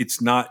cases, it's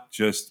not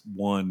just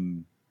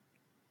one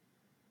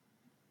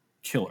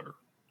killer.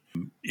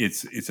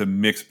 It's a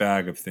mixed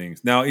bag of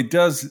things. Now it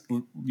does.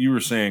 You were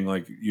saying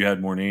like you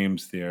had more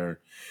names there.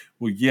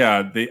 Well,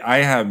 yeah, I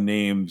have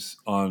names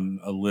on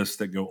a list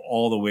that go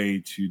all the way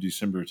to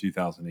December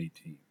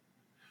 2018.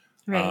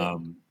 Right.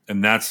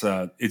 And that's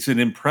it's an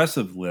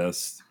impressive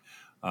list.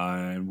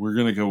 And we're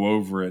going to go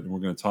over it and we're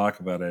going to talk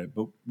about it.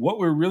 But what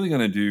we're really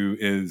going to do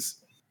is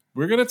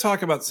we're going to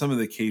talk about some of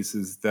the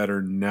cases that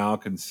are now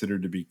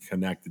considered to be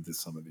connected to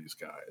some of these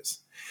guys.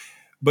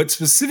 But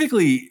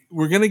specifically,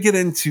 we're going to get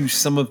into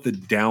some of the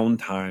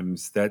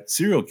downtimes that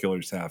serial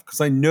killers have. Because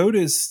I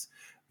noticed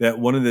that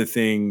one of the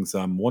things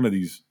one of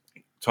these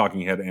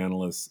talking head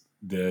analysts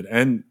did,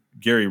 and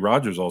Gary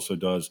Rogers also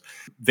does,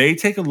 they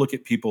take a look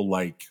at people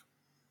like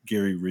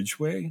Gary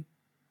Ridgway,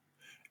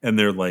 and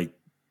they're like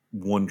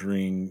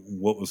wondering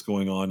what was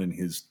going on in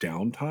his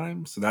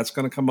downtime. So that's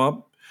going to come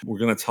up. We're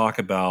going to talk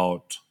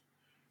about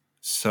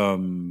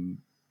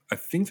I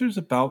think there's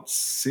about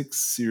 6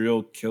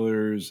 serial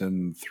killers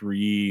and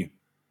 3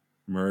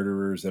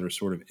 murderers that are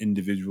sort of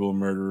individual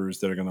murderers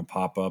that are going to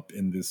pop up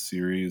in this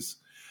series.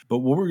 But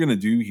what we're going to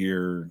do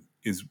here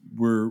is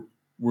we're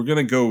going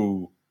to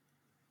go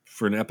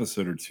for an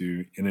episode or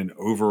two in an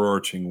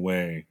overarching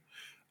way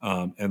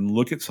and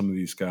look at some of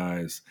these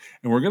guys.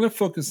 And we're going to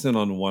focus in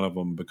on one of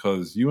them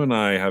because you and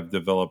I have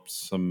developed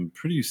some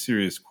pretty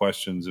serious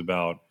questions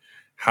about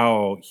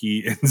how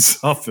he ends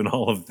up in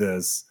all of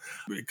this,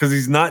 because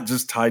he's not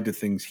just tied to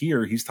things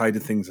here, he's tied to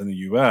things in the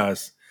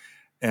US.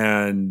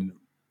 And,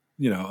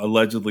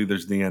 allegedly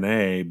there's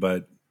DNA,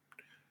 but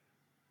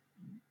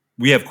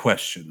we have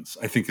questions,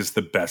 I think is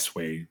the best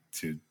way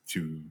to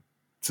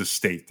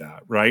state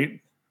that, right?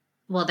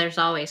 Well, there's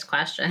always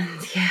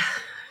questions. Yeah.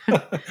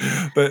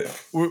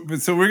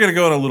 So we're going to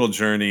go on a little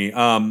journey.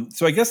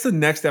 So I guess the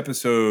next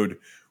episode,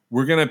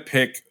 we're going to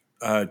pick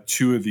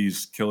 2 of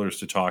these killers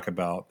to talk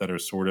about that are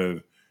sort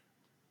of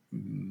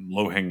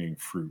low-hanging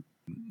fruit.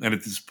 And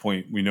at this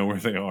point, we know where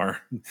they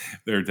are.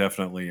 They're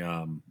definitely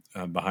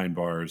behind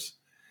bars.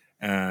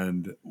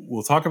 And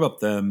we'll talk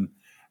about them,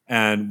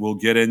 and we'll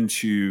get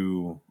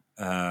into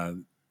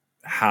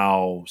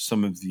how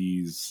some of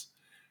these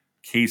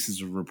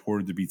cases are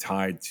reported to be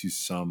tied to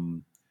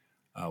some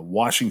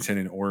Washington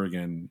and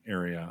Oregon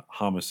area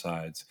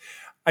homicides.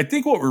 I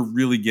think what we're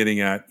really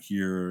getting at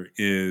here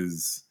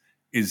is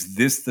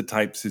this the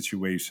type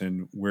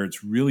situation where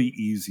it's really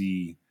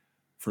easy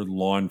for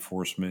law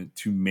enforcement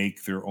to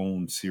make their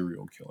own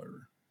serial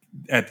killer?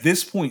 At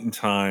this point in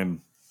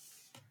time,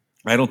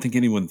 I don't think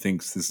anyone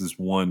thinks this is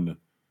one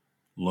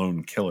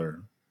lone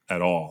killer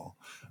at all.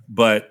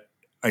 But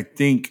I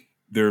think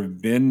there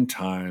have been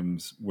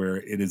times where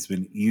it has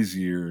been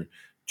easier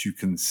to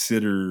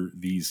consider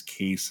these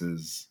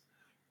cases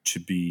to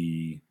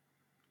be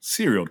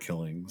serial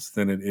killings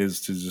than it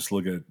is to just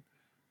look at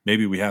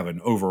maybe we have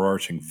an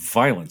overarching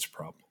violence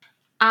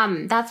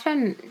problem. That's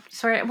been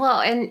sort of,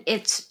 well, and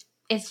it's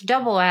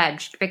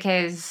double-edged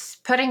because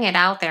putting it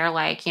out there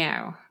like,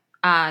 the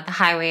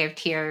Highway of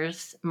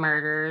Tears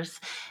murders,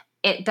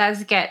 it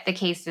does get the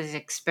case's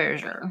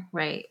exposure,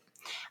 right?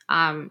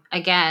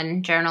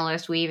 Again,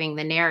 journalists weaving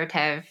the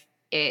narrative,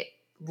 it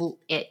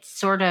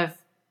sort of,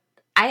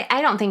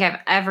 I don't think I've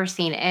ever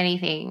seen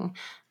anything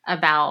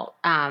about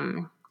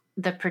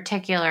the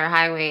particular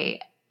Highway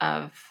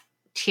of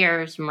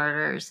Tears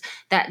murders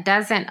that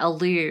doesn't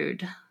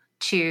allude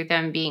to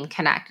them being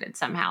connected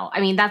somehow.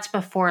 I mean, that's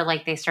before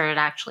like they started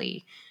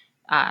actually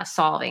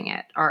solving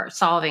it, or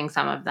solving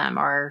some of them,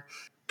 or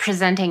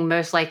presenting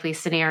most likely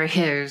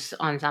scenarios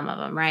on some of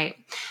them, right?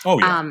 Oh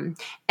yeah.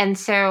 And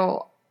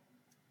so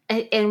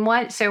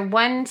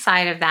one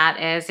side of that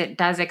is it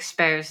does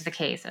expose the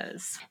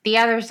cases. The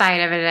other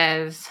side of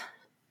it is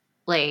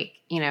like,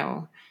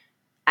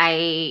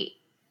 I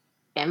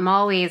am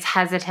always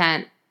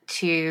hesitant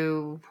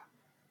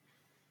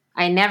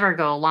I never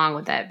go along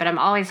with it, but I'm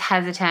always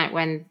hesitant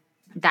when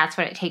that's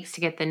what it takes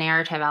to get the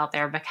narrative out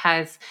there,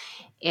 because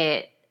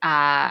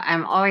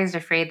I'm always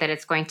afraid that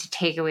it's going to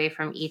take away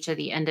from each of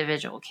the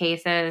individual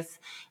cases.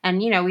 And,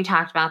 we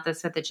talked about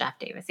this with the Jeff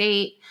Davis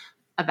 8,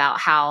 about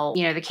how,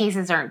 the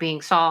cases aren't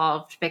being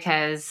solved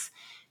because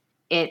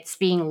it's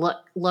being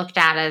looked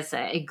at as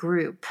a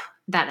group,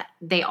 that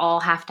they all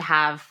have to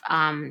have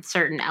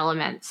certain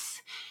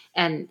elements.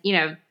 And,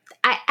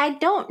 I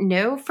don't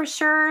know for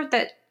sure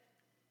that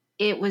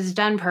it was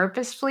done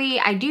purposefully.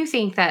 I do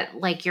think that,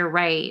 like, you're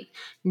right.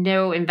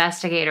 No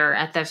investigator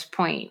at this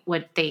point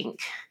would think,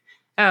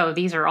 oh,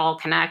 these are all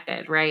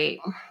connected, right?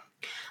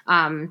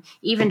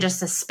 Even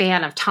just a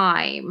span of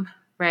time,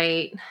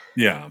 right?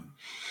 Yeah.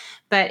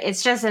 But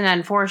it's just an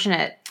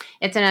unfortunate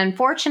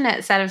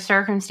set of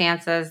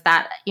circumstances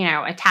that,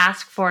 a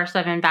task force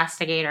of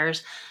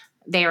investigators,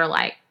 they were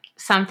like,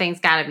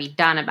 something's got to be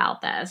done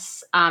about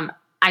this.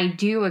 I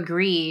do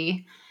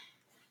agree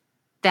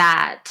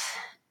that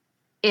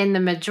in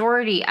the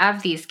majority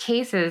of these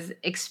cases,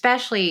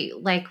 especially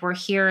like we're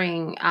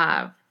hearing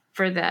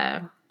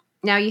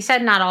now you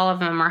said not all of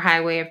them are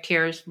Highway of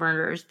Tears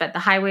murders, but the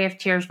Highway of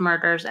Tears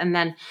murders, and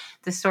then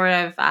the sort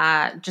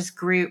of just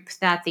group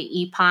that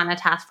the EPANA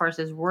task force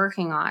is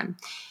working on,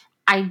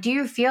 I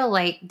do feel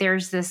like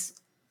there's this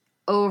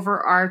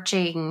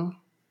overarching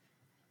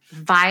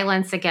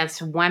violence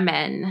against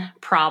women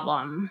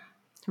problem,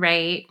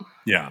 right?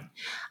 Yeah.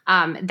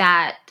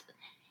 That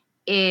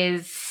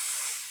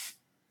is,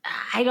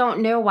 I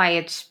don't know why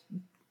it's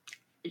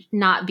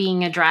not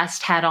being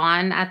addressed head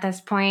on at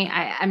this point.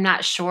 I'm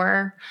not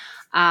sure.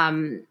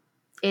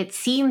 It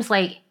seems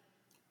like,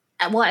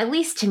 well, at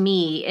least to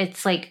me,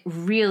 it's like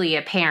really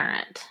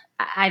apparent.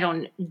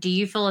 Do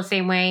you feel the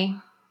same way?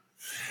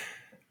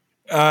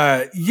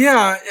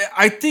 Yeah,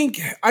 I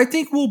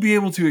think we'll be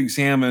able to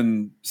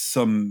examine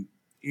some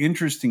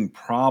interesting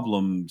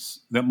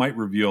problems that might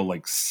reveal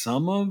like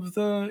some of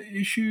the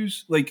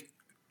issues. Like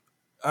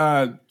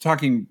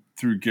talking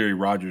through Gary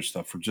Rogers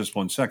stuff for just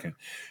 1 second.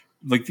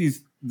 Like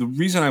the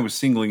reason I was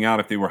singling out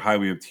if they were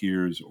Highway of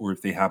Tears or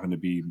if they happen to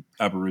be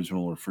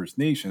Aboriginal or First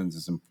Nations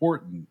is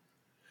important.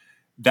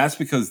 That's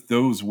because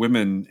those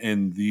women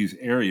in these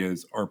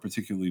areas are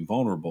particularly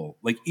vulnerable.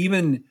 Like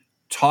even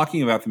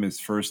talking about them as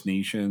First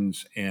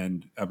Nations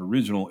and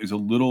Aboriginal is a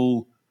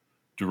little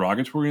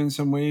derogatory in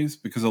some ways,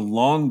 because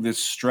along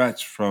this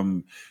stretch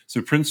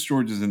so Prince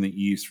George is in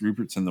the east,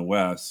 Rupert's in the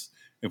west.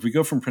 If we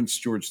go from Prince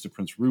George to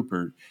Prince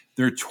Rupert,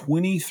 there are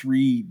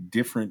 23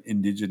 different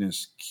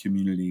indigenous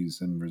communities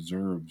and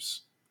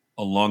reserves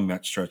along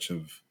that stretch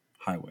of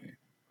highway.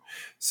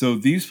 So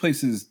these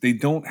places, they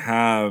don't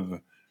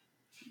have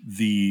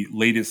the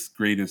latest,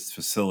 greatest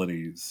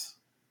facilities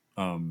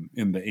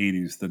in the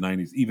 80s, the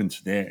 90s, even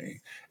today.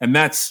 And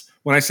that's,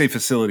 when I say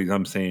facilities,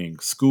 I'm saying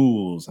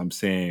schools, I'm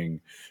saying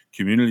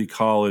community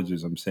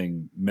colleges, I'm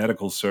saying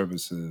medical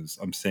services,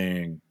 I'm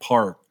saying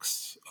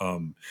parks.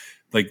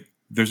 Like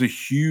there's a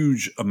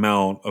huge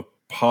amount of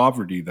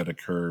poverty that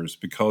occurs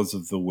because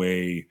of the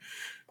way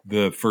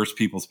the First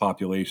Peoples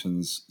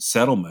populations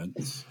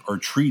settlements are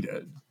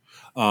treated.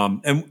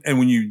 And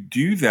when you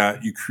do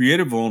that, you create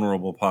a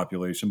vulnerable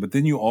population, but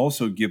then you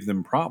also give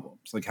them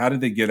problems. Like, how did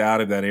they get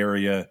out of that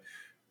area,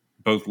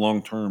 both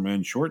long term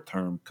and short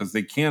term? Because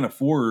they can't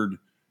afford,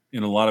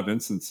 in a lot of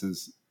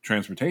instances,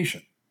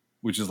 transportation,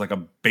 which is like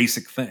a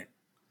basic thing.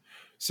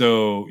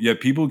 So, yeah,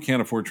 people who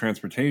can't afford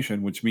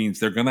transportation, which means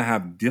they're going to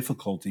have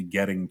difficulty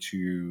getting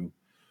to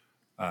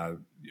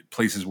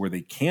places where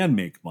they can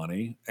make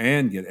money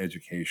and get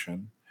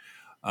education.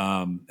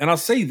 And I'll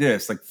say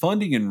this, like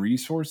funding and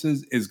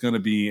resources is going to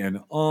be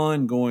an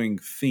ongoing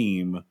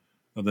theme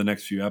of the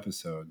next few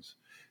episodes.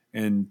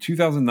 In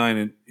 2009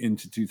 and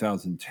into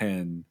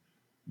 2010,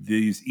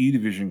 these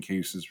E-Division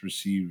cases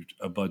received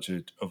a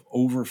budget of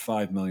over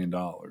 $5 million.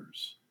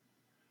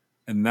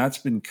 And that's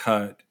been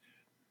cut.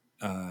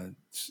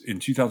 In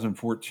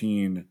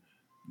 2014,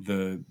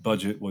 the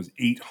budget was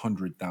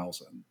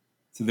 $800,000.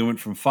 So they went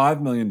from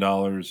 $5 million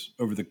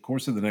over the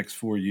course of the next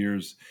 4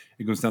 years.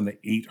 It goes down to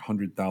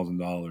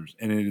 $800,000,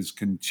 and it has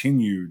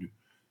continued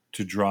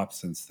to drop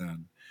since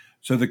then.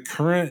 So the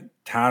current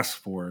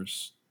task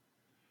force,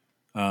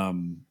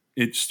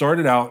 it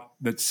started out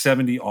that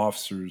 70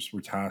 officers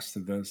were tasked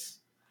with this.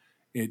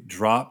 It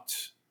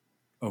dropped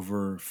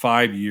over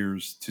 5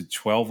 years to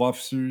 12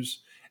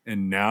 officers,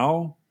 and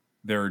now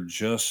there are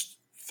just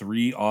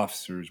 3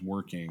 officers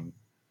working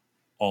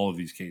all of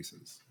these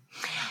cases.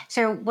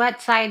 So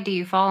what side do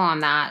you fall on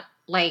that?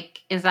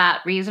 Like, is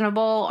that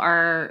reasonable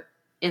or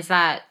is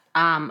that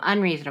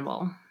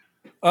unreasonable?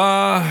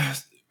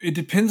 It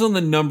depends on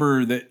the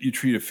number that you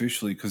treat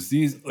officially, because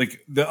these,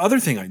 like, the other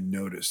thing I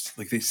noticed,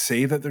 like, they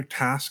say that they're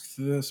tasked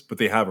to this, but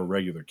they have a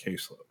regular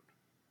caseload.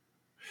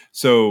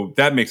 So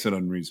that makes it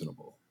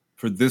unreasonable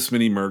for this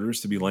many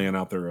murders to be laying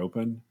out there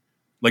open.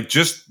 Like,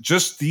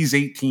 just these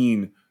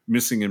 18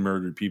 missing and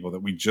murdered people that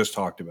we just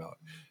talked about.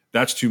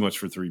 That's too much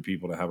for 3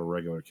 people to have a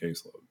regular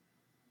caseload.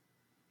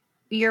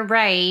 You're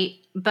right,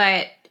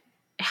 but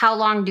how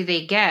long do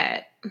they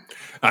get?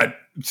 I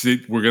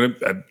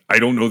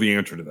don't know the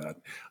answer to that.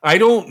 I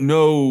don't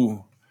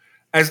know.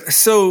 I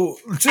do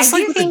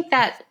think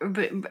that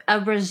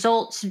a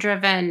results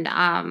driven.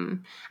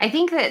 I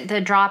think that the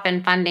drop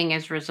in funding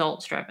is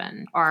results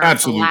driven, or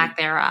Absolutely. the lack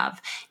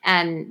thereof,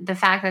 and the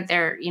fact that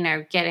they're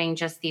getting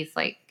just these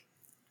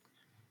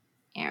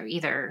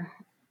either.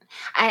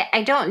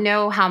 I don't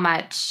know how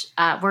much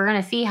we're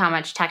going to see how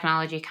much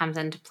technology comes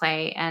into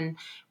play, and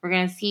we're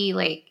going to see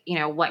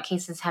what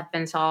cases have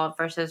been solved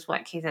versus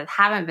what cases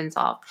haven't been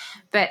solved.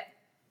 But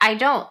I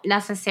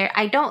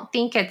don't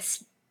think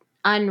it's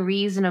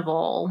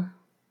unreasonable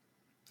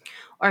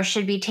or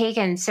should be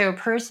taken so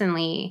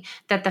personally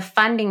that the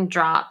funding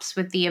drops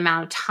with the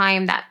amount of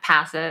time that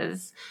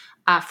passes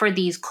for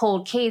these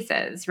cold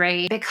cases,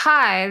 right?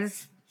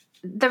 Because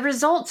the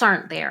results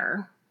aren't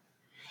there.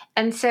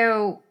 And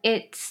so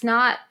it's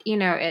not,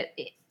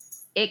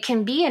 it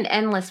can be an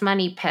endless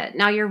money pit.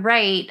 Now, you're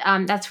right.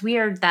 That's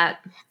weird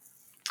that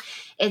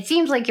it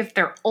seems like if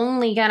they're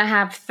only going to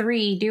have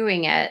 3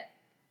 doing it,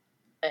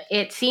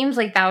 it seems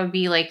like that would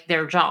be like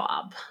their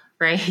job,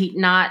 right?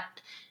 Not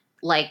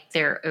like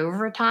their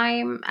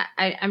overtime.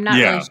 I'm not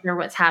really sure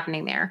what's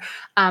happening there.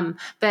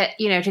 But,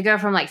 to go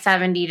from like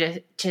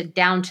 70 to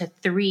down to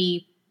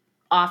 3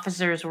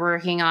 officers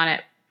working on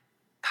it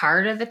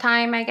part of the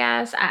time, I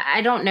guess.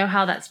 I don't know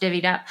how that's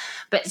divvied up.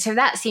 But so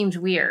that seems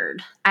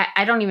weird.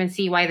 I don't even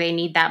see why they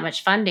need that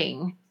much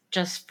funding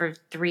just for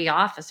 3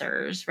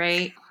 officers,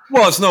 right?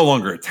 Well, it's no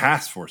longer a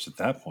task force at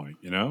that point,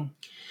 Well,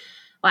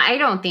 I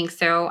don't think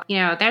so.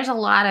 There's a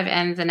lot of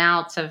ins and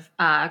outs of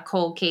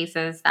cold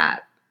cases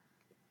that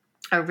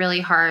are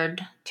really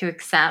hard to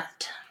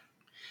accept.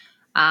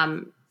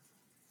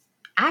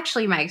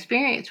 Actually, my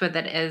experience with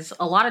it is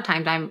a lot of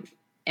times I'm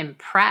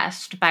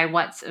impressed by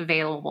what's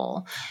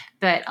available.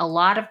 But a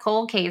lot of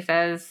cold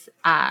cases,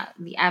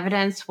 the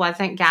evidence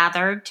wasn't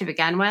gathered to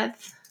begin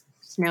with.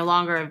 It's no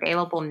longer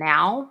available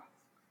now.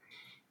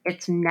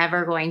 It's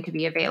never going to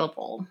be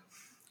available,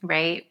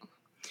 right?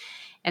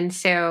 And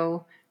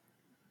so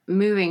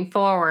moving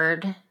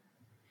forward,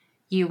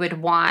 you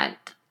would want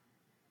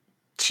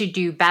to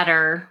do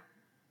better,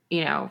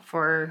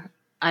 for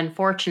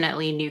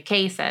unfortunately new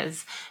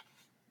cases.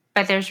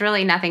 But there's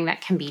really nothing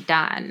that can be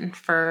done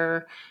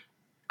for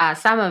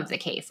some of the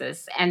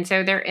cases. And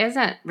so there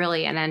isn't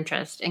really an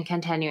interest in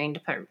continuing to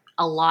put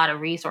a lot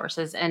of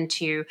resources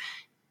into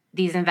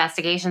these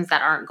investigations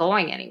that aren't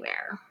going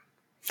anywhere.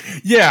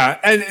 Yeah.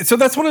 And so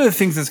that's one of the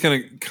things that's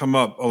going to come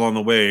up along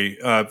the way.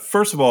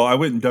 First of all, I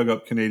went and dug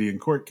up Canadian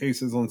court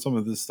cases on some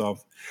of this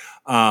stuff.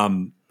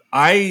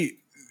 I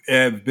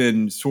have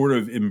been sort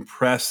of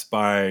impressed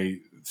by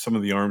some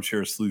of the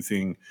armchair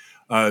sleuthing.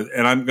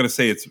 And I'm going to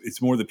say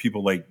it's more the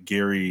people like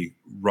Gary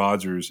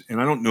Rogers,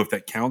 and I don't know if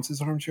that counts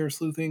as armchair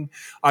sleuthing.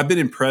 I've been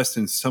impressed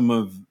in some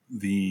of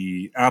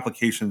the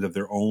applications of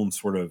their own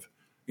sort of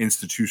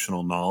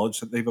institutional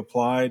knowledge that they've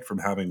applied from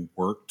having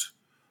worked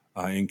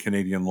in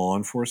Canadian law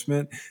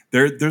enforcement.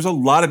 There's a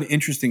lot of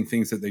interesting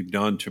things that they've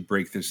done to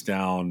break this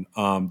down.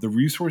 The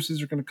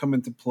resources are going to come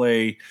into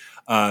play.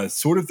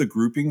 Sort of the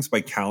groupings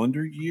by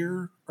calendar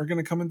year are going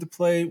to come into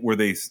play, where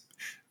they,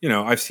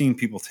 I've seen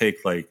people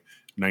take like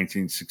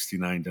 1969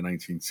 to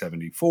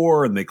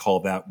 1974, and they call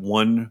that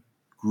one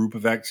group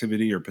of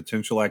activity or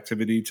potential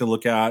activity to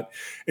look at.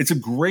 It's a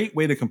great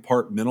way to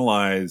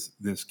compartmentalize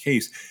this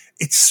case.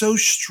 It's so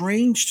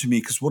strange to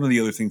me, because one of the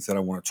other things that I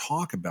want to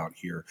talk about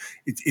here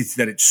is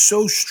that it's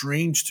so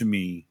strange to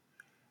me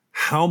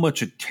how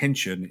much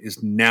attention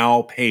is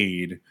now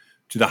paid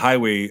to the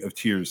Highway of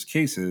Tears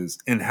cases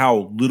and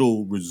how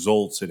little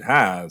results it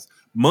has,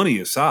 money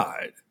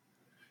aside.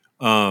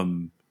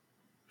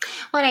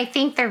 Well, I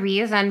think the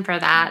reason for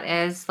that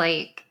is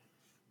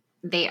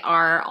they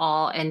are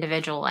all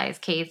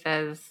individualized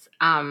cases,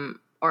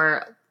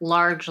 or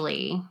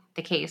largely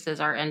the cases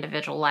are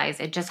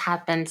individualized. It just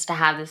happens to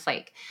have this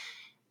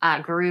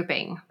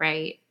grouping,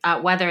 right?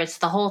 Whether it's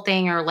the whole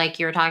thing or like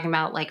you were talking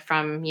about, like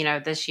from,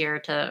 this year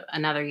to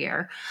another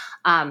year.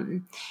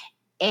 And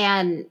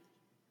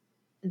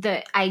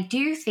I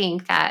do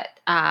think that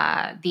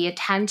the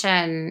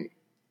attention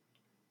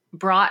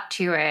brought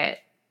to it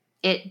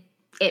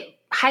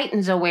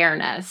heightens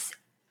awareness.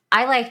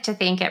 I like to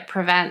think it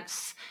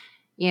prevents,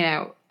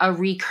 a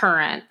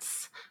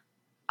recurrence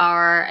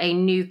or a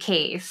new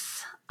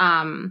case.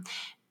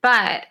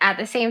 But at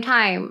the same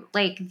time,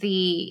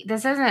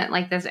 this isn't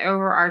like this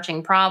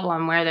overarching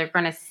problem where they're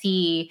going to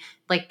see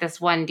like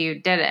this one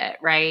dude did it,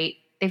 right?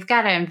 They've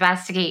got to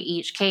investigate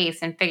each case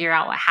and figure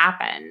out what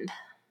happened.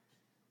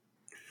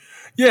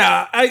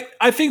 Yeah,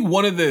 I think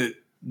one of the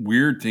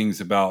weird things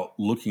about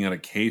looking at a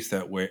case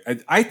that way,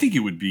 I think it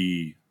would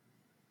be,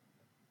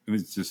 and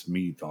it's just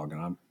me talking,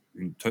 I'm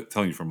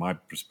telling you from my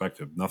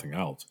perspective, nothing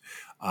else.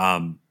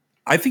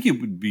 I think it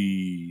would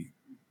be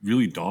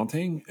really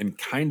daunting and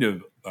kind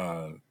of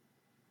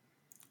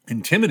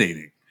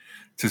intimidating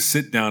to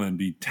sit down and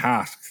be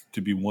tasked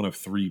to be one of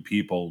 3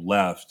 people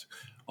left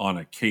on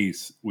a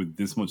case with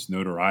this much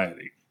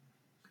notoriety.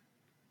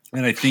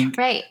 And I think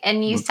right,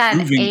 and you said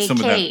a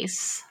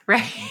case,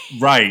 right?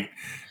 Right.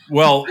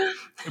 Well,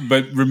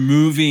 but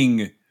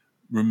removing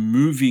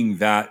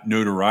that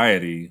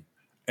notoriety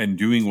and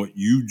doing what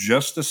you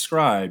just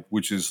described,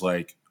 which is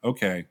like,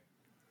 okay,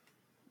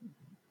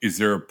 is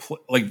there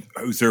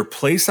a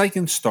place I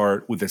can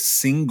start with a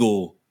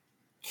single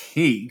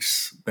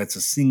case that's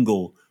a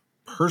single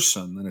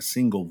person and a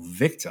single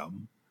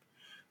victim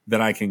that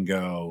I can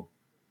go,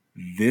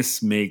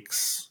 this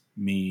makes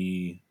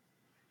me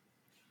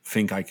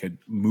think I could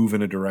move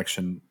in a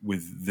direction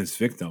with this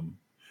victim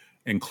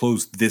and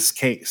close this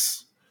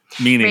case,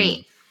 meaning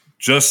right.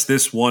 just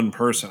this one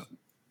person.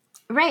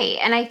 Right.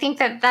 And I think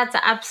that that's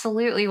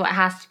absolutely what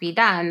has to be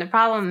done. The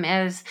problem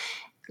is,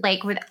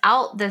 like,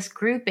 without this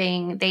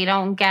grouping, they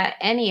don't get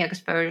any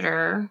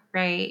exposure,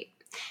 right?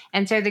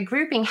 And so the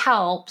grouping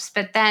helps,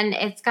 but then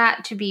it's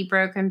got to be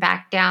broken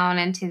back down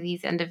into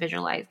these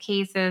individualized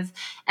cases.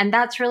 And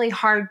that's really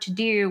hard to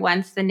do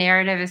once the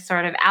narrative is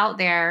sort of out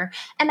there.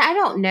 And I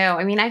don't know.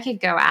 I mean, I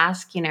could go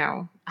ask,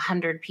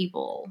 100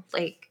 people,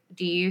 like,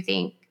 do you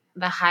think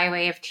the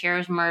Highway of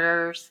Tears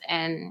murders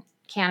in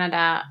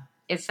Canada,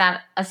 is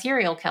that a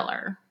serial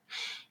killer?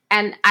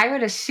 And I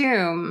would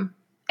assume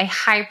a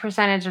high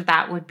percentage of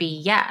that would be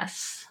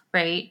yes,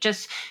 right?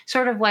 Just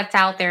sort of what's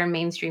out there in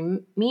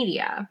mainstream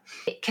media,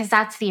 because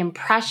that's the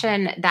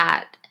impression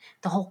that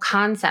the whole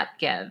concept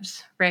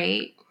gives,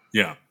 right?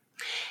 Yeah.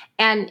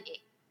 And,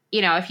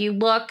 if you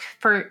look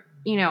for,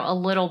 a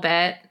little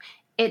bit,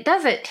 it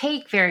doesn't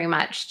take very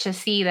much to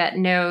see that,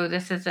 no,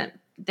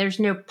 there's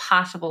no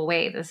possible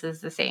way this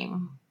is the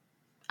same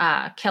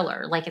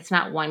killer. Like, it's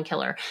not one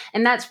killer.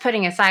 And that's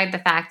putting aside the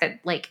fact that,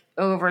 like,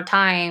 over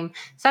time,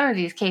 some of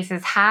these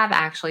cases have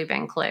actually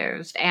been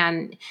closed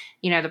and,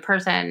 the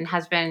person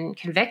has been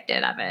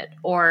convicted of it,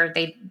 or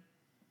they've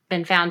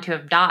been found to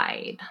have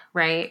died,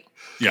 right?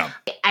 Yeah.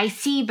 I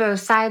see both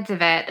sides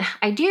of it.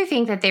 I do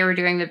think that they were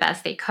doing the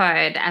best they could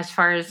as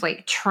far as,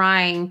 like,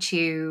 trying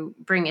to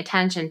bring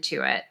attention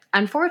to it.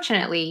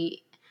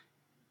 Unfortunately,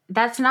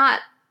 that's not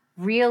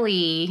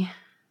really...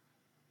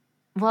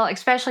 Well,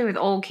 especially with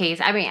old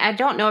cases. I mean, I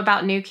don't know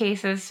about new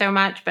cases so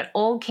much, but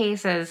old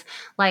cases,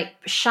 like,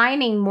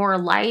 shining more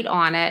light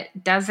on it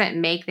doesn't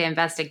make the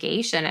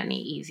investigation any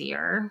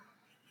easier.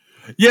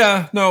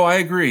 Yeah, no, I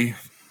agree.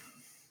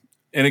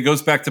 And it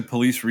goes back to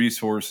police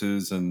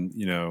resources and,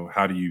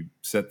 how do you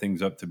set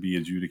things up to be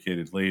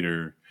adjudicated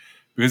later?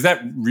 Because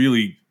that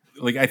really,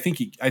 like, I think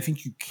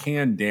you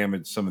can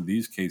damage some of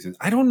these cases.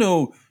 I don't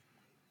know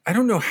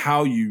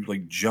how you,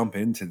 like, jump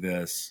into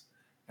this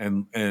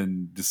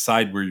and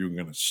decide where you're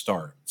going to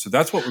start. So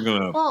that's what we're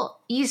going to... Well,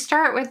 you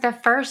start with the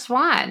first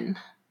one.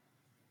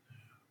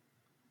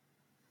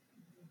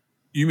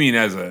 You mean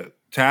as a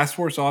task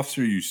force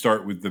officer, you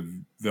start with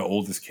the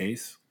oldest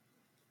case?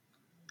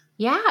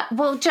 Yeah.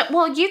 Well,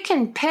 you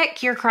can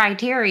pick your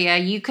criteria.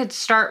 You could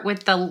start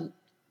with the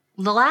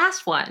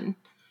last one.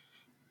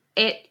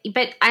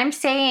 But I'm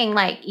saying,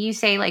 like, you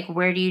say, like,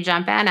 where do you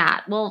jump in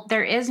at? Well,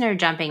 there is no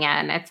jumping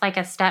in. It's like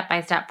a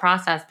step-by-step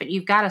process, but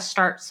you've got to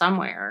start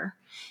somewhere.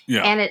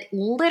 Yeah. And it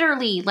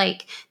literally,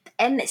 like,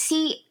 and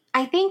see,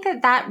 I think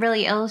that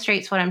really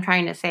illustrates what I'm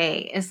trying to say,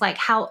 is, like,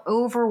 how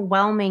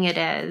overwhelming it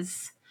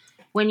is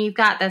when you've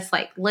got this,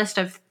 like, list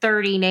of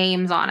 30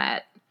 names on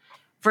it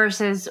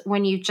versus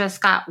when you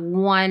just got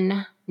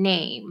one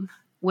name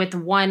with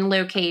one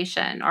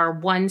location or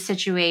one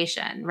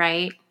situation,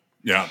 right?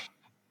 Yeah.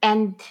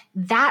 And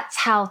that's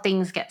how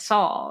things get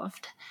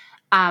solved.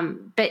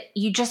 But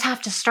you just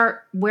have to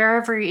start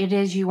wherever it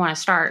is you want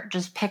to start.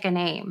 Just pick a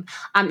name.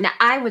 Now,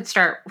 I would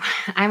start,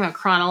 I'm a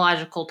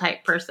chronological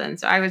type person,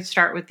 so I would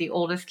start with the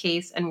oldest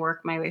case and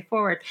work my way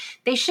forward.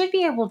 They should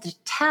be able to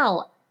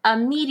tell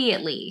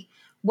immediately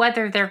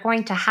whether they're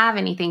going to have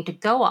anything to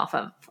go off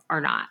of or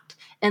not,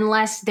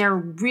 unless there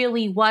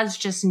really was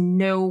just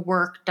no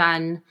work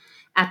done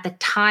at the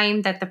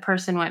time that the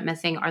person went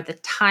missing or the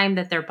time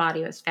that their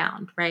body was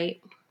found,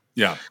 right?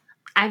 Yeah.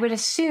 I would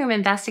assume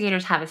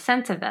investigators have a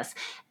sense of this.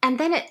 And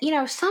then,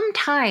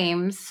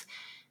 sometimes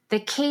the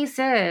case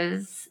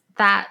is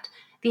that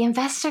the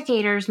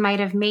investigators might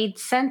have made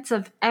sense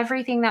of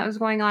everything that was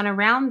going on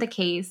around the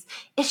case.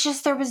 It's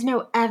just there was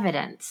no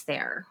evidence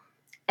there.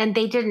 And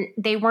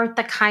they weren't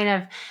the kind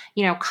of,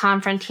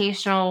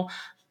 confrontational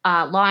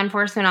law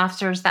enforcement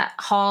officers that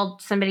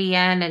hauled somebody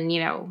in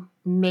and,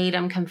 made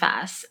them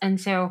confess.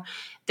 And so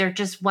there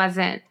just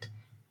wasn't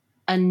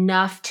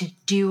enough to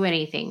do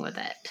anything with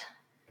it.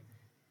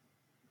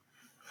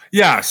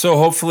 Yeah, so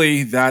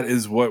hopefully that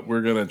is what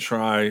we're going to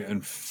try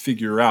and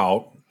figure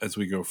out. as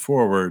we go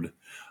forward,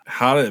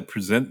 how to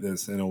present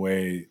this in a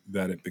way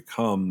that it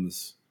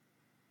becomes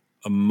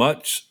a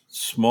much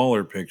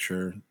smaller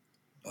picture,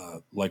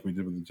 like we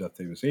did with the Jeff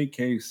Davis 8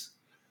 case,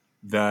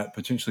 that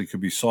potentially could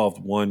be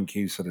solved one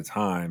case at a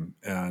time.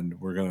 And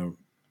we're going to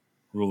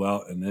rule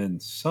out and then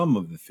some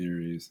of the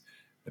theories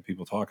that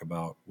people talk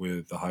about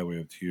with the Highway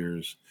of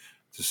Tears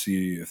to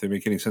see if they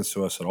make any sense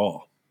to us at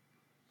all.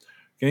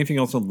 Anything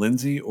else on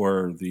Lindsay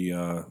or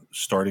the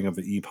starting of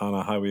the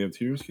Ipana Highway of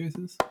Tears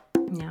cases?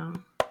 No.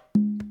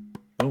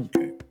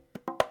 Okay.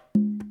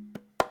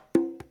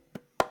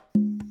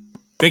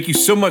 Thank you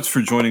so much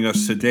for joining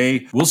us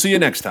today. We'll see you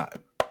next time.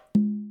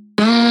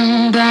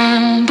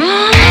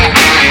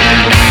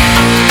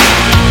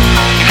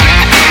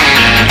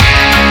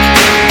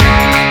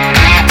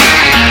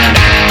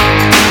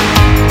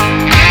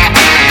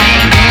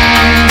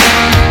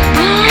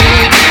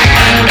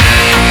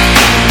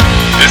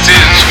 This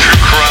is True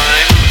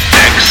Crime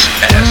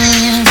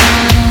XS.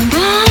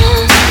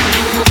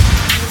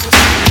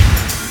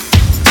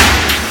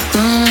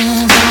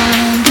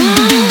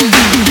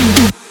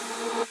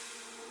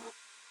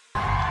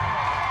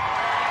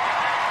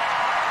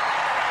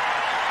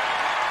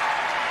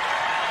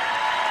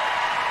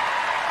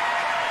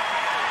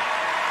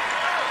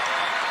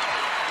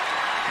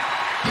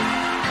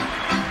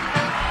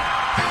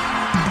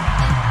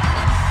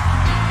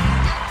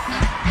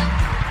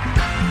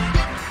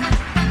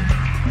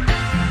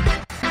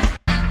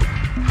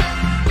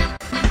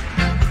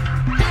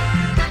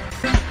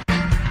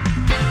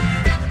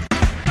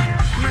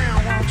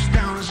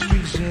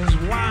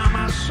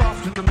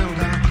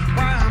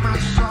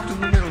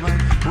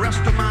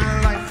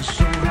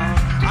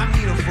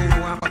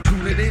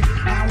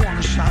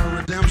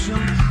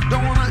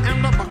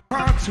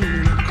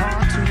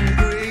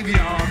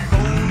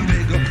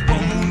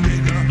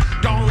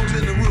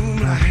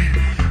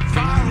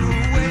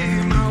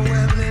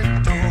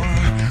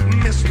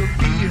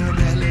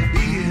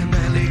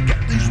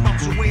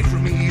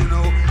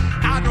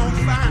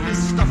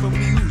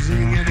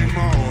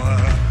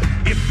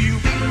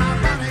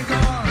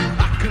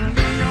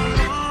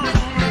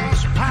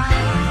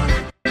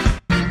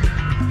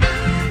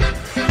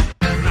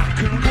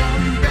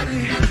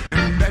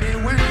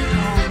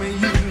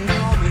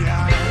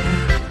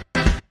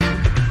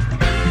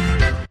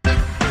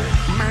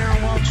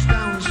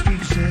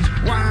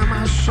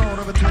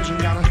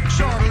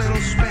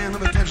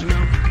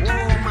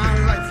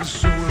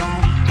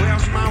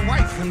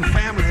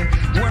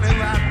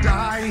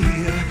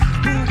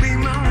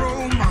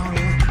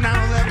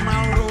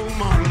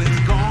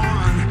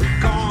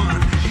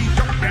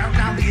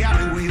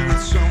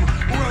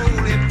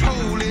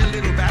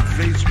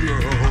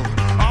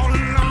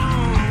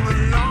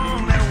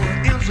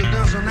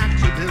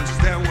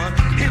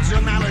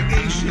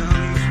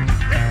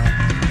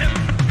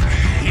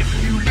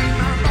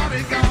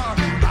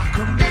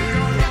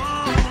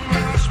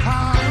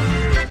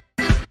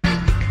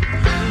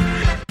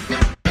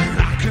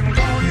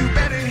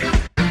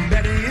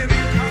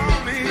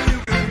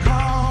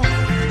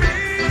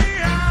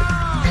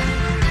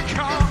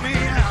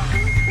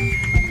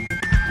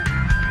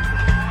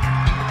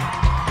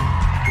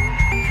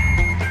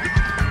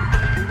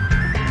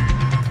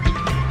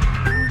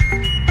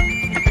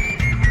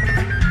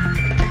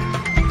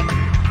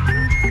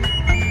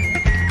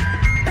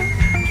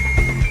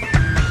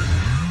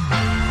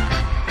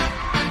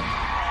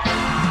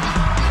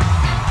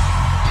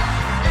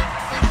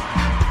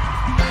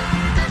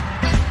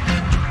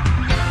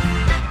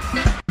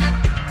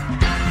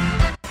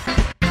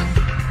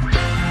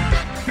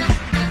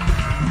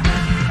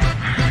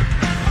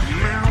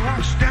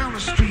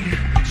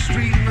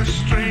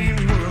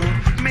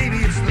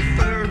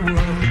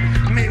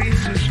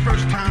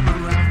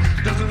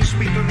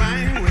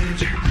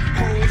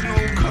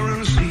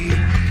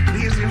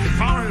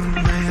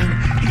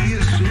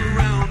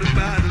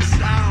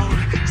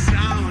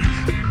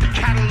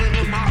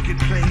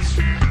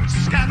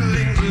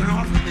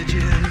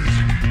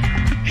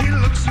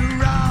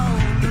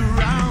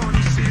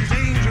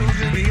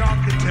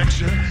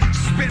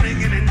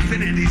 Spinning in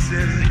infinity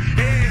says,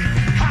 hey,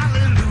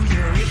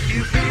 hallelujah, if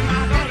you feel